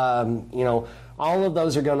 Yeah. All of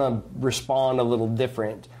those are going to respond a little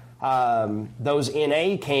different. Those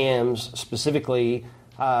NA cams specifically,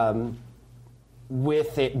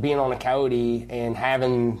 with it being on a Coyote and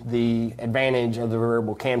having the advantage of the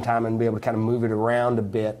variable cam time and be able to kind of move it around a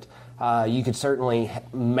bit, you could certainly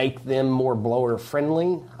make them more blower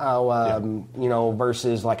friendly,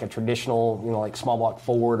 versus like a traditional, like small block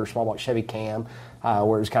Ford or small block Chevy cam,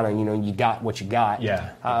 where it's kind of, you got what you got.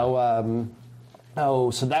 Yeah.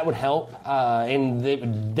 So that would help, and it's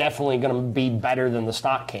definitely going to be better than the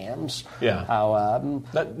stock cams. Yeah.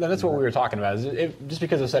 That's what we were talking about. Just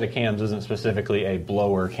because a set of cams isn't specifically a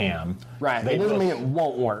blower cam, right? It doesn't mean it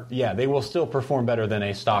won't work. Yeah, they will still perform better than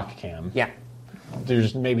a stock cam. Yeah.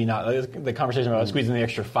 There's maybe not the conversation about squeezing the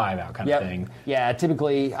extra 5 out kind of thing. Yeah,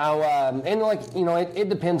 typically, it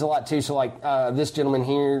depends a lot too. So this gentleman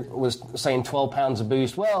here was saying 12 pounds of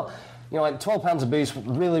boost. Well, at 12 pounds of boost,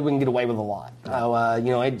 really we can get away with a lot.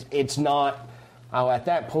 It's not, at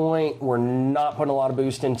that point, we're not putting a lot of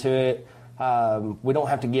boost into it. We don't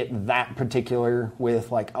have to get that particular with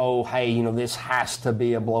this has to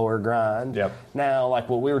be a blower grind. Yep. Now, like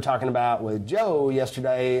what we were talking about with Joe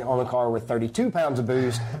yesterday on the car with 32 pounds of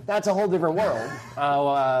boost, that's a whole different world.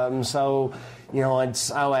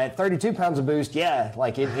 It's at 32 pounds of boost, it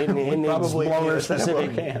needs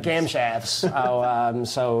blower-specific camshafts.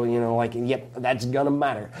 That's going to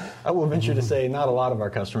matter. I will venture to say not a lot of our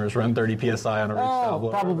customers run 30 PSI on a rig-style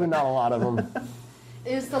blower. Probably not a lot of them.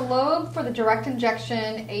 Is the lobe for the direct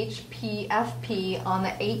injection HPFP on the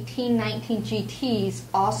 1819 GTs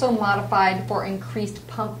also modified for increased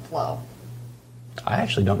pump flow? I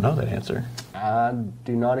actually don't know that answer. I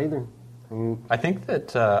do not either. I think that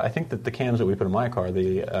the cams that we put in my car,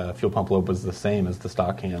 the fuel pump lobe was the same as the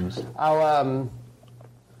stock cams.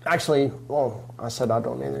 Actually, well, I said I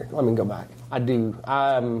don't either. Let me go back. I do.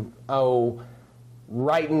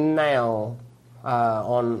 Right now,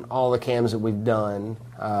 on all the cams that we've done,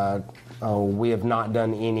 we have not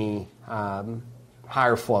done any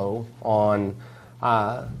higher flow on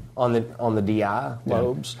the DI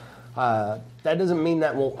lobes. That doesn't mean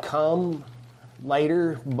that won't come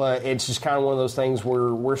later, but it's just kind of one of those things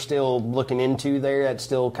we're still looking into there. That's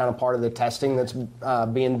still kind of part of the testing that's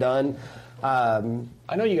being done.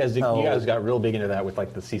 I know you guys did, you guys got real big into that with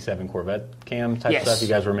like the C7 Corvette cam type stuff. You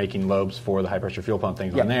guys were making lobes for the high pressure fuel pump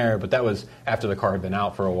things on there, but that was after the car had been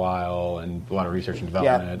out for a while and a lot of research and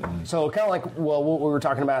development. And so kind of like what we were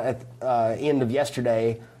talking about at the end of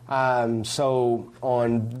yesterday. So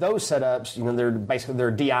on those setups,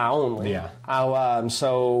 they're DI only. Yeah.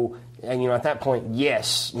 And at that point,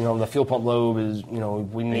 yes, the fuel pump lobe is,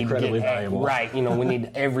 we need incredibly to get valuable. Right. We need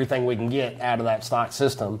everything we can get out of that stock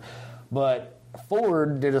system. But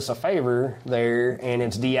Ford did us a favor there, and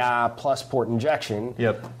it's DI plus port injection.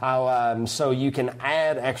 Yep. So you can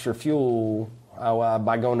add extra fuel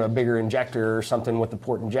by going to a bigger injector or something with the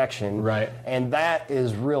port injection. Right. And that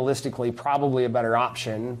is realistically probably a better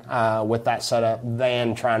option with that setup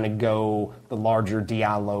than trying to go the larger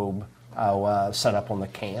DI lobe setup on the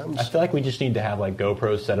cams. I feel like we just need to have like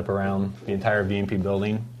GoPros set up around the entire VMP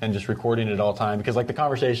building and just recording it all the time, because like the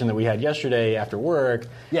conversation that we had yesterday after work,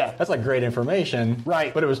 that's like great information,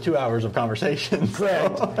 right? But it was 2 hours of conversation.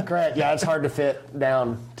 Correct. Yeah, it's hard to fit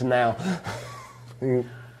down to now.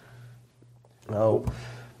 No,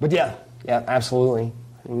 but yeah, absolutely.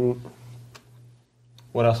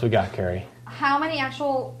 What else we got, Carrie? How many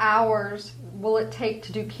actual hours will it take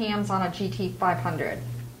to do cams on a GT500?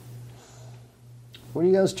 What do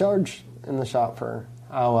you guys charge in the shop for?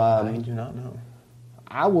 I do not know.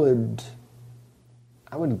 I would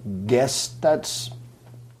guess that's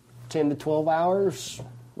 10 to 12 hours,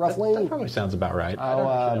 roughly. That probably sounds about right.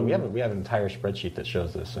 We have an entire spreadsheet that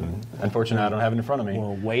shows this, and unfortunately I don't have it in front of me.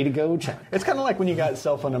 Well, way to go, Chuck. It's kind of like when you got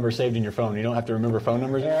cell phone numbers saved in your phone. You don't have to remember phone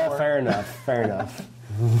numbers anymore. Fair enough.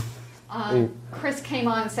 Chris came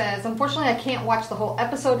on and says, unfortunately I can't watch the whole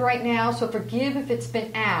episode right now, so forgive if it's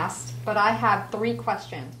been asked, but I have 3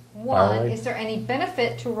 questions. One, is there any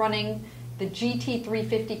benefit to running the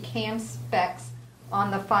GT350 cam specs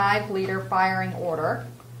on the 5-liter firing order?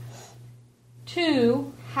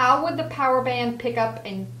 2, how would the power band pick up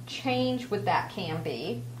and change with that cam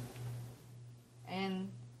be? And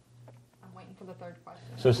I'm waiting for the 3rd question.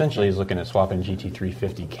 So essentially he's looking at swapping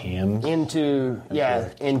GT350 cams into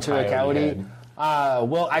a Coyote.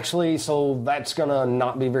 Well, actually, so that's going to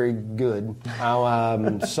not be very good. I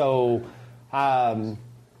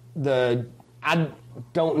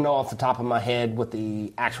don't know off the top of my head what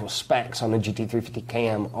the actual specs on the GT350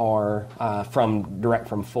 cam are direct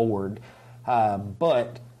from Ford,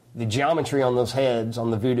 but the geometry on those heads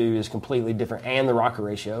on the Voodoo is completely different, and the rocker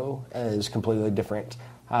ratio is completely different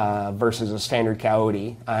versus a standard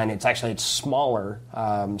Coyote, and it's smaller.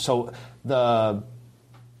 So the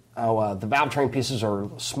valve train pieces are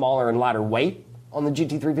smaller and lighter weight on the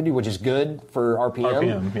GT350, which is good for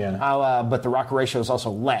RPM. But the rocker ratio is also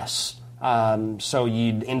less. So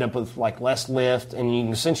you'd end up with like less lift, and you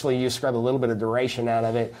can essentially scrub a little bit of duration out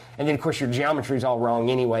of it. And then, of course, your geometry is all wrong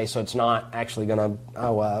anyway, so it's not actually going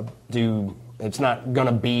to it's not going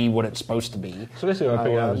to be what it's supposed to be. So basically what I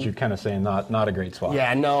figured out is you're kind of saying not a great swap.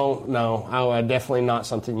 Yeah, no. Definitely not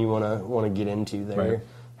something you want to get into there.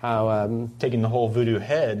 Right. Taking the whole Voodoo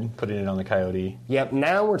head, putting it on the Coyote. Yep,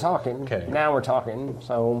 now we're talking. Okay. Now we're talking.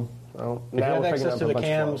 So if you have access to the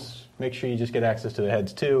cams, make sure you just get access to the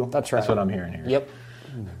heads too. That's right. That's what I'm hearing here. Yep.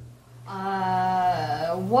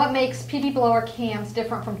 What makes PD blower cams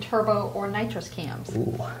different from turbo or nitrous cams?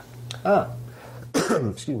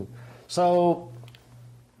 Excuse me. So,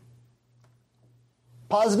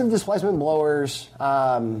 positive displacement blowers,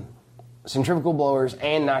 centrifugal blowers,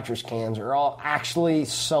 and nitrous cams are all actually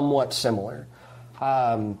somewhat similar.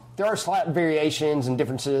 There are slight variations and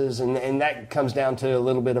differences, and that comes down to a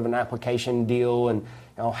little bit of an application deal, and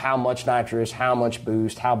how much nitrous, how much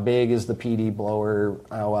boost, how big is the PD blower,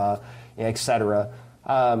 etc.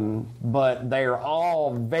 But they are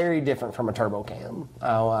all very different from a turbo cam.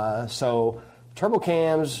 So turbo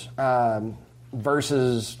cams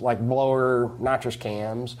versus like blower nitrous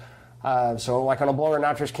cams. So like on a blower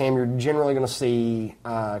nitrous cam, you're generally going to see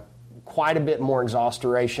quite a bit more exhaust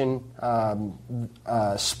duration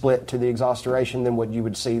split to the exhaust duration than what you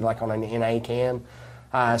would see like on an NA cam.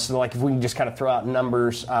 So like if we can just kind of throw out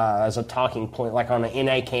numbers as a talking point, like on an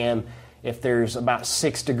NA cam, if there's about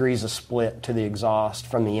 6 degrees of split to the exhaust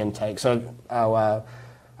from the intake. So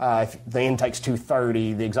if the intake's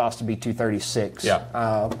 230, the exhaust would be 236.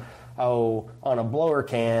 Yeah. On a blower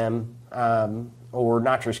cam or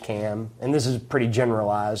nitrous cam, and this is pretty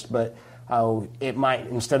generalized, but it might,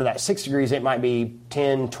 instead of that 6 degrees, it might be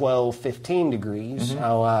 10, 12, 15 degrees.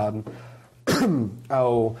 And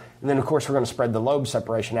then of course we're going to spread the lobe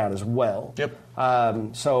separation out as well. Yep.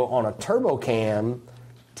 So on a turbo cam,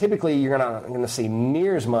 typically you're not going to see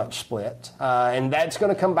near as much split, and that's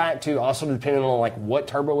going to come back to also depending on like what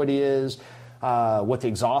turbo it is, what the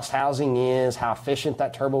exhaust housing is, how efficient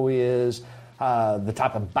that turbo is, the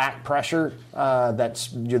type of back pressure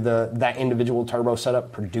that individual turbo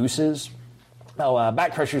setup produces.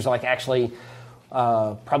 Back pressure is like actually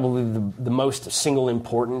probably the most single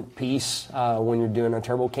important piece when you're doing a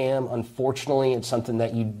turbo cam. Unfortunately, it's something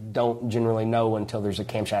that you don't generally know until there's a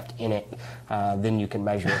camshaft in it. Then you can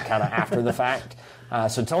measure it kind of after the fact.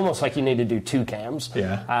 So it's almost like you need to do two cams.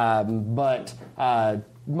 Yeah. But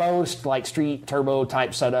most like street turbo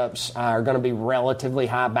type setups are going to be relatively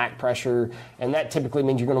high back pressure, and that typically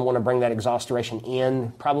means you're going to want to bring that exhaust duration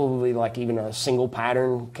in, probably like even a single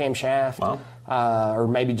pattern camshaft. Wow. Or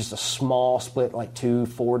maybe just a small split, like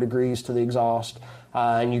 2-4 degrees to the exhaust,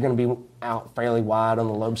 and you're going to be out fairly wide on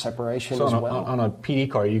the lobe separation So as on well. on a PD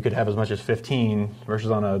car, you could have as much as 15, versus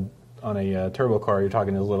on a turbo car, you're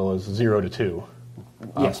talking as little as 0 to 2.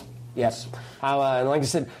 Yes. And like I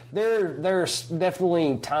said, there's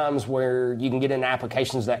definitely times where you can get in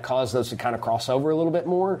applications that cause those to kind of cross over a little bit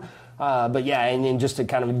more. But yeah, and then just the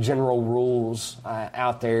kind of general rules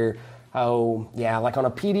out there. Like on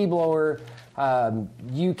a PD blower,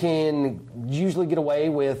 you can usually get away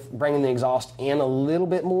with bringing the exhaust in a little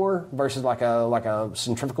bit more versus like a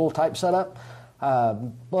centrifugal type setup,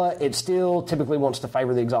 but it still typically wants to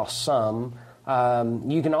favor the exhaust some.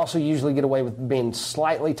 You can also usually get away with being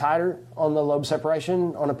slightly tighter on the lobe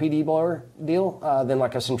separation on a PD blower deal than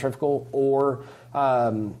like a centrifugal or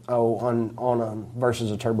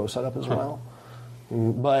versus a turbo setup as well.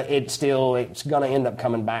 But it's going to end up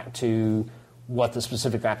coming back to what the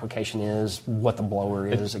specific application is, what the blower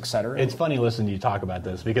is, etc. It's funny listening to you talk about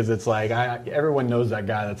this because it's like everyone knows that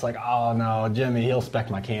guy that's like, oh no, Jimmy, he'll spec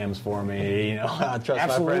my cams for me. I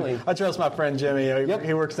trust my friend Jimmy.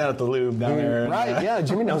 He works down at the lube down there. Right? Yeah,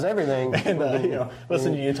 Jimmy knows everything. And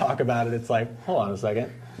listen to you talk about it, it's like, hold on a second.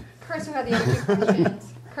 Chris, who had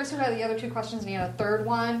the other two questions, and he had a third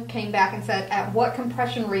one, came back and said, at what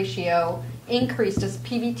compression ratio increase does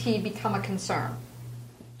PVT become a concern?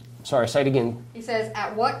 Sorry, say it again. He says,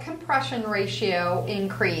 at what compression ratio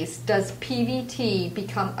increase does PVT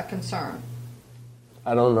become a concern?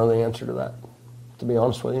 I don't know the answer to that, to be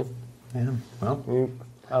honest with you. Yeah,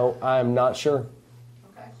 well. I'm not sure.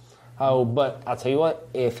 Okay. But I'll tell you what,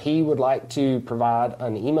 if he would like to provide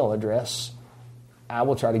an email address, I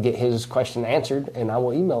will try to get his question answered, and I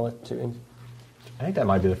will email it to him. I think that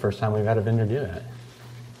might be the first time we've had a vendor do that.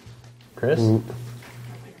 Chris?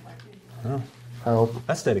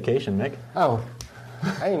 That's dedication, Mick.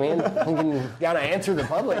 Hey man, you gotta answer the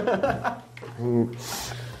public.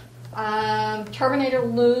 Terminator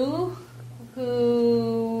Lou,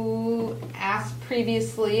 who asked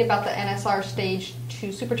previously about the NSR Stage 2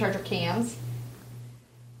 supercharger cams,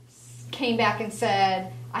 came back and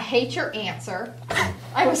said, I hate your answer.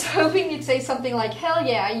 I was hoping you'd say something like, hell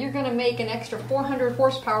yeah, you're going to make an extra 400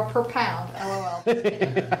 horsepower per pound. LOL.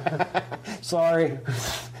 Sorry.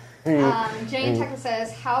 Jane Texas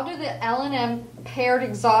says, how do the L&M paired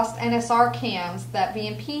exhaust NSR cams that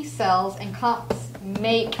VMP sells and comps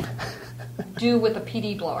make do with a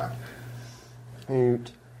PD blower?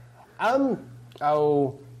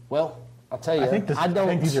 Well, I'll tell you. I think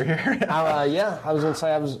these are here. I was going to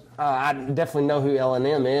say I definitely know who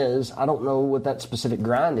L&M is. I don't know what that specific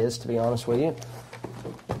grind is, to be honest with you.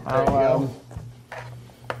 There you go.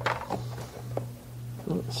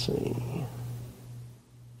 Let's see.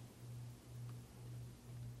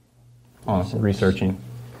 Researching.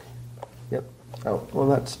 Yep. Oh, well,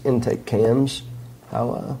 that's intake cams.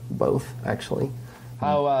 Both, actually.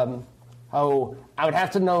 I would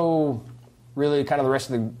have to know really kind of the rest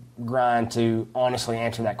of the grind to honestly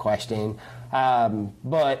answer that question.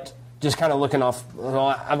 But just kind of looking off,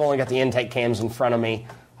 I've only got the intake cams in front of me.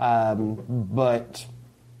 But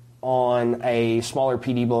on a smaller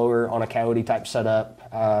PD blower, on a Coyote type setup,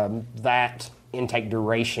 that intake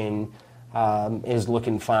duration is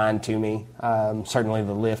looking fine to me. Certainly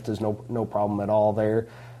the lift is no problem at all there.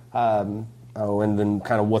 And then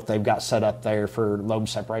kind of what they've got set up there for lobe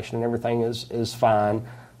separation and everything is fine.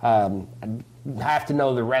 I have to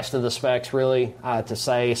know the rest of the specs really to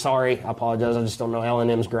say, sorry, I apologize, I just don't know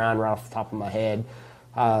L&M's grind right off the top of my head.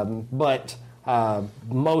 But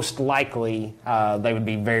most likely they would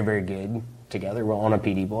be very, very good together on a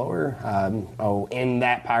PD blower. In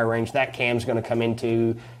that power range, that cam's going to come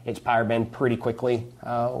into its power band pretty quickly.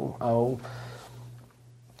 That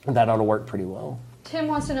ought to work pretty well. Tim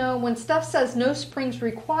wants to know, when stuff says no springs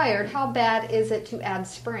required, how bad is it to add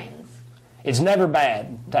springs? It's never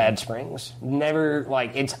bad to add springs. Never,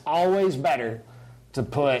 it's always better to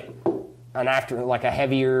put a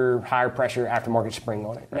heavier, higher pressure aftermarket spring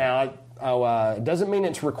on it. Now, it doesn't mean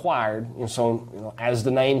it's required. So, as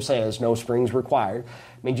the name says, no springs required.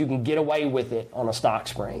 It means you can get away with it on a stock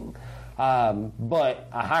spring. But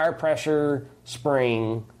a higher pressure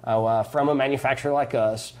spring from a manufacturer like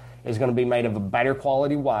us is going to be made of a better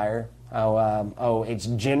quality wire. It's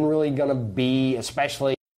generally going to be,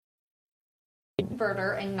 especially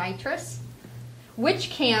Converter and nitrous.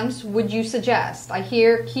 Which cams would you suggest? I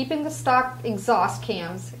hear keeping the stock exhaust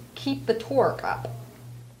cams keep the torque up.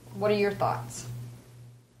 What are your thoughts?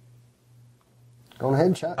 Go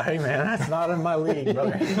ahead, Chuck. Hey, man, that's not in my league,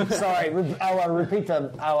 brother. Sorry, I'll repeat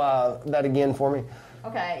that again for me.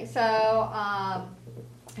 Okay, so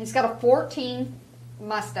he's got a 14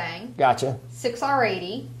 Mustang. Gotcha.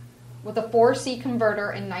 6R80 with a 4C converter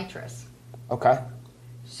and nitrous. Okay.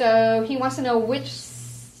 So he wants to know which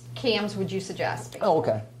cams would you suggest? Oh,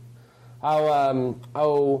 okay.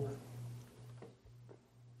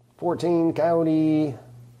 14 Coyote.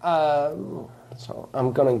 So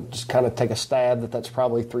I'm going to just kind of take a stab that's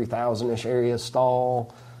probably 3,000-ish area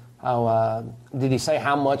stall. Did he say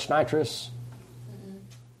how much nitrous?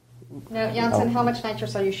 No, Jansen, how much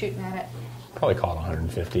nitrous are you shooting at it? Probably call it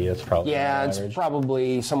 150. That's probably Yeah, it's average.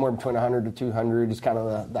 Probably somewhere between 100 to 200 is kind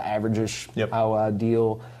of the average-ish Yep.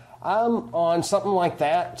 deal. On something like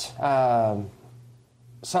that,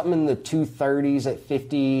 something in the 230s at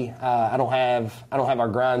 50. I don't have our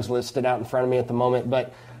grinds listed out in front of me at the moment,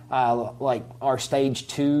 but like our stage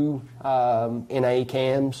 2 NA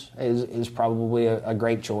cams is probably a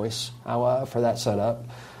great choice for that setup.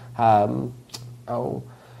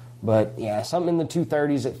 But yeah, something in the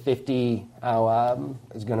 230s at 50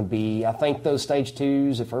 is going to be, I think those stage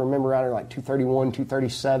 2s, if I remember right, are like 231,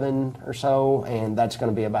 237 or so, and that's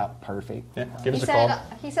going to be about perfect. Yeah, give us a call.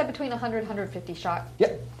 He said between 100 and 150 shot.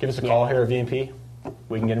 Yep. Give us a call here at VMP.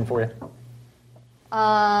 We can get him for you.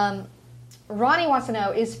 Ronnie wants to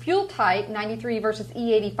know, is fuel type 93 versus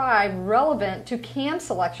E85 relevant to cam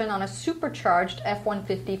selection on a supercharged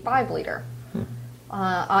F-150 5-liter?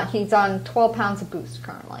 He's on 12 pounds of boost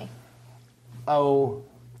currently. So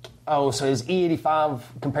is E85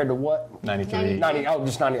 compared to what? 93. 90. Oh,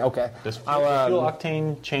 just 90. Okay. Does fuel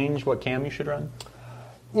octane change what cam you should run?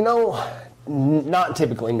 Not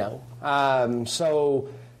typically, no. So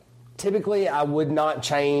typically, I would not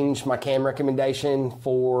change my cam recommendation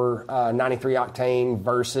for 93 octane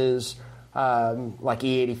versus like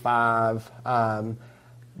E85.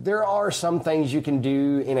 There are some things you can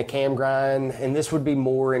do in a cam grind, and this would be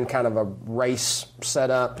more in kind of a race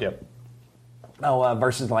setup. Yep.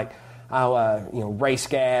 Versus like race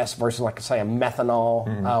gas versus like say a methanol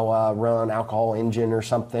run alcohol engine or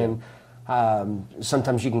something.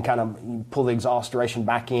 Sometimes you can kind of pull the exhaust duration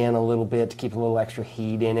back in a little bit to keep a little extra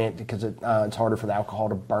heat in it because it's harder for the alcohol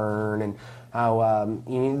to burn. And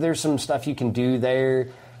there's some stuff you can do there.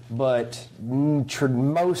 But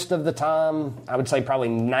most of the time, I would say probably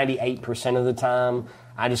 98% of the time,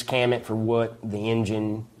 I just cam it for what the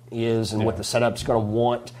engine is and what the setup's going to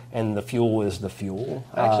want, and the fuel is the fuel.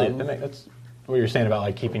 Actually, that's what you're saying about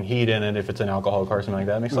like keeping heat in it if it's an alcoholic car or something like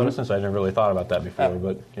that. It makes a lot of sense. I never really thought about that before,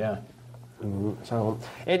 but yeah. So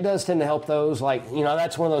it does tend to help those.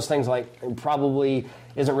 That's one of those things probably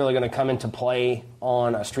isn't really going to come into play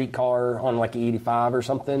on a street car on like E85 or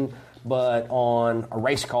something. But on a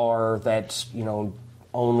race car that's,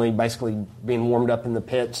 only basically being warmed up in the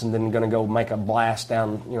pits and then going to go make a blast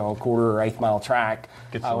down, a quarter or eighth mile track.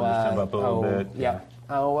 Get some temp up a little bit. Yeah.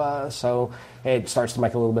 So it starts to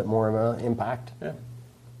make a little bit more of an impact. Yeah.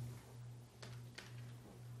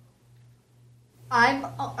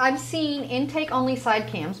 I've seen intake-only side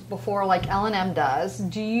cams before, like L&M does.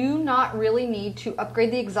 Do you not really need to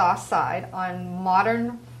upgrade the exhaust side on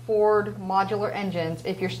modern Ford modular engines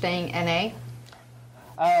if you're staying NA?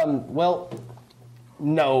 Well,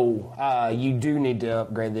 no. You do need to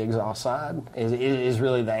upgrade the exhaust side. Is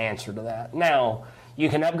really the answer to that. Now, you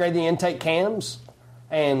can upgrade the intake cams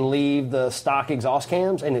and leave the stock exhaust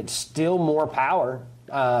cams, and it's still more power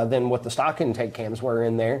than what the stock intake cams were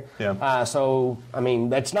in there. Yeah. So,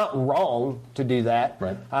 that's not wrong to do that.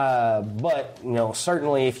 Right. But,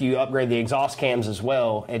 certainly if you upgrade the exhaust cams as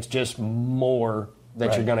well, it's just more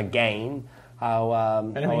that you're going to gain.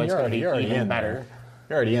 And it's going to be you're already even in better. there.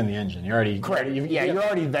 You're already in the engine. You're already Correct. You You're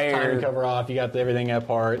already there. Timing cover off. You got everything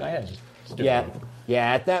apart. Just do it.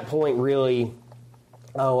 Yeah. At that point, really,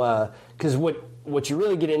 because what you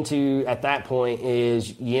really get into at that point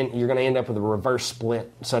is you're going to end up with a reverse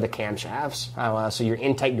split set of camshafts. So your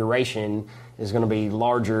intake duration is going to be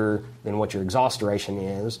larger than what your exhaust duration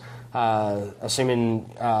is. Assuming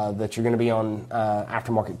that you're going to be on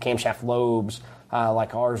aftermarket camshaft lobes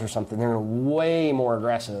like ours or something, they're way more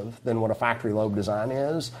aggressive than what a factory lobe design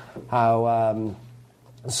is.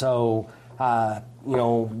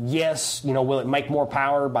 Yes, will it make more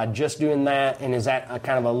power by just doing that? And is that a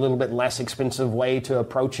kind of a little bit less expensive way to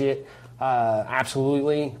approach it?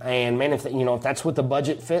 Absolutely. And man, if that's what the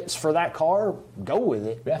budget fits for that car, go with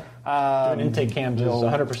it. Yeah. Doing intake cams is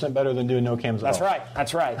 100% better than doing no cams at all.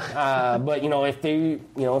 That's right. But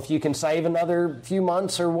if you can save another few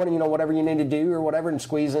months or whatever you need to do or whatever, and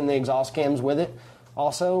squeeze in the exhaust cams with it,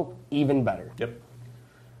 also even better. Yep.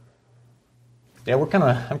 Yeah, I'm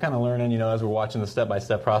kind of learning, as we're watching the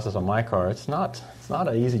step-by-step process on my car. It's not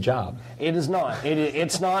an easy job. It is not.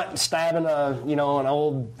 It's not stabbing an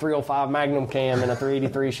old 305 Magnum cam in a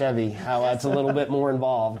 383 Chevy. It's a little bit more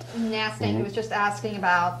involved. Nasty, who was just asking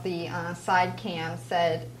about the side cam,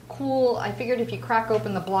 said, "Cool. I figured if you crack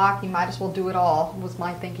open the block, you might as well do it all." Was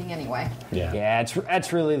my thinking anyway. Yeah.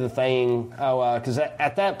 That's really the thing. Because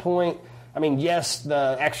at that point, I mean, yes,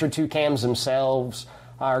 the extra two cams themselves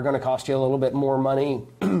are going to cost you a little bit more money,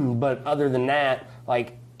 but other than that,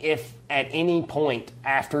 like if at any point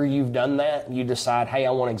after you've done that you decide, hey,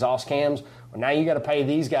 I want exhaust cams, well, now you got to pay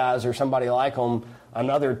these guys or somebody like them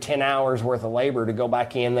another 10 hours worth of labor to go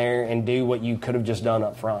back in there and do what you could have just done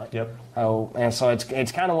up front. Yep. And so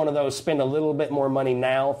it's kind of one of those spend a little bit more money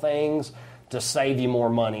now things to save you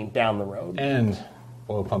more money down the road. And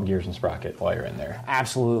oil pump, gears, and sprocket while you're in there.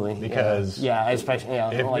 Absolutely. Because especially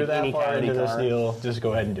if like you're that any far into car. this deal, just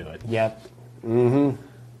go ahead and do it. Yep.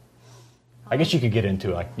 I guess you could get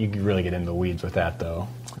into you could really get into the weeds with that though.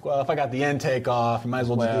 Well, if I got the intake off, I might as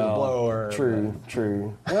well just do the blower.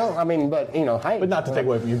 True. Well, I mean, but hey. But not to take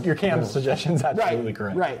away from your cam suggestion's absolutely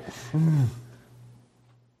correct. Right.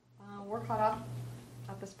 We're caught up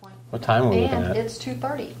at this point. What time are we looking at? And it's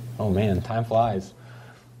 2:30. Oh man, time flies.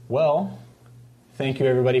 Well, thank you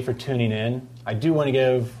everybody for tuning in. I do want to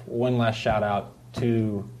give one last shout out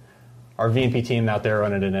to our VMP team out there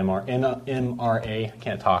running an NMRA.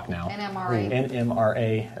 Can't talk now.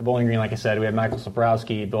 NMRA at Bowling Green. Like I said, we have Michael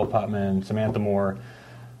Sobrowski, Bill Putman, Samantha Moore,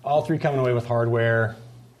 all three coming away with hardware.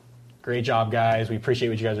 Great job, guys. We appreciate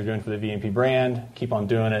what you guys are doing for the VMP brand. Keep on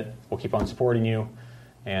doing it. We'll keep on supporting you.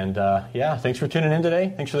 And thanks for tuning in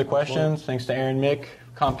today. Thanks for the questions. Thanks to Aaron, Mick,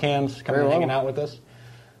 Comp Cams coming and hanging out with us.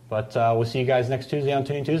 But we'll see you guys next Tuesday on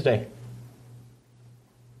Tuning Tuesday.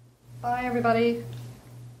 Bye, everybody.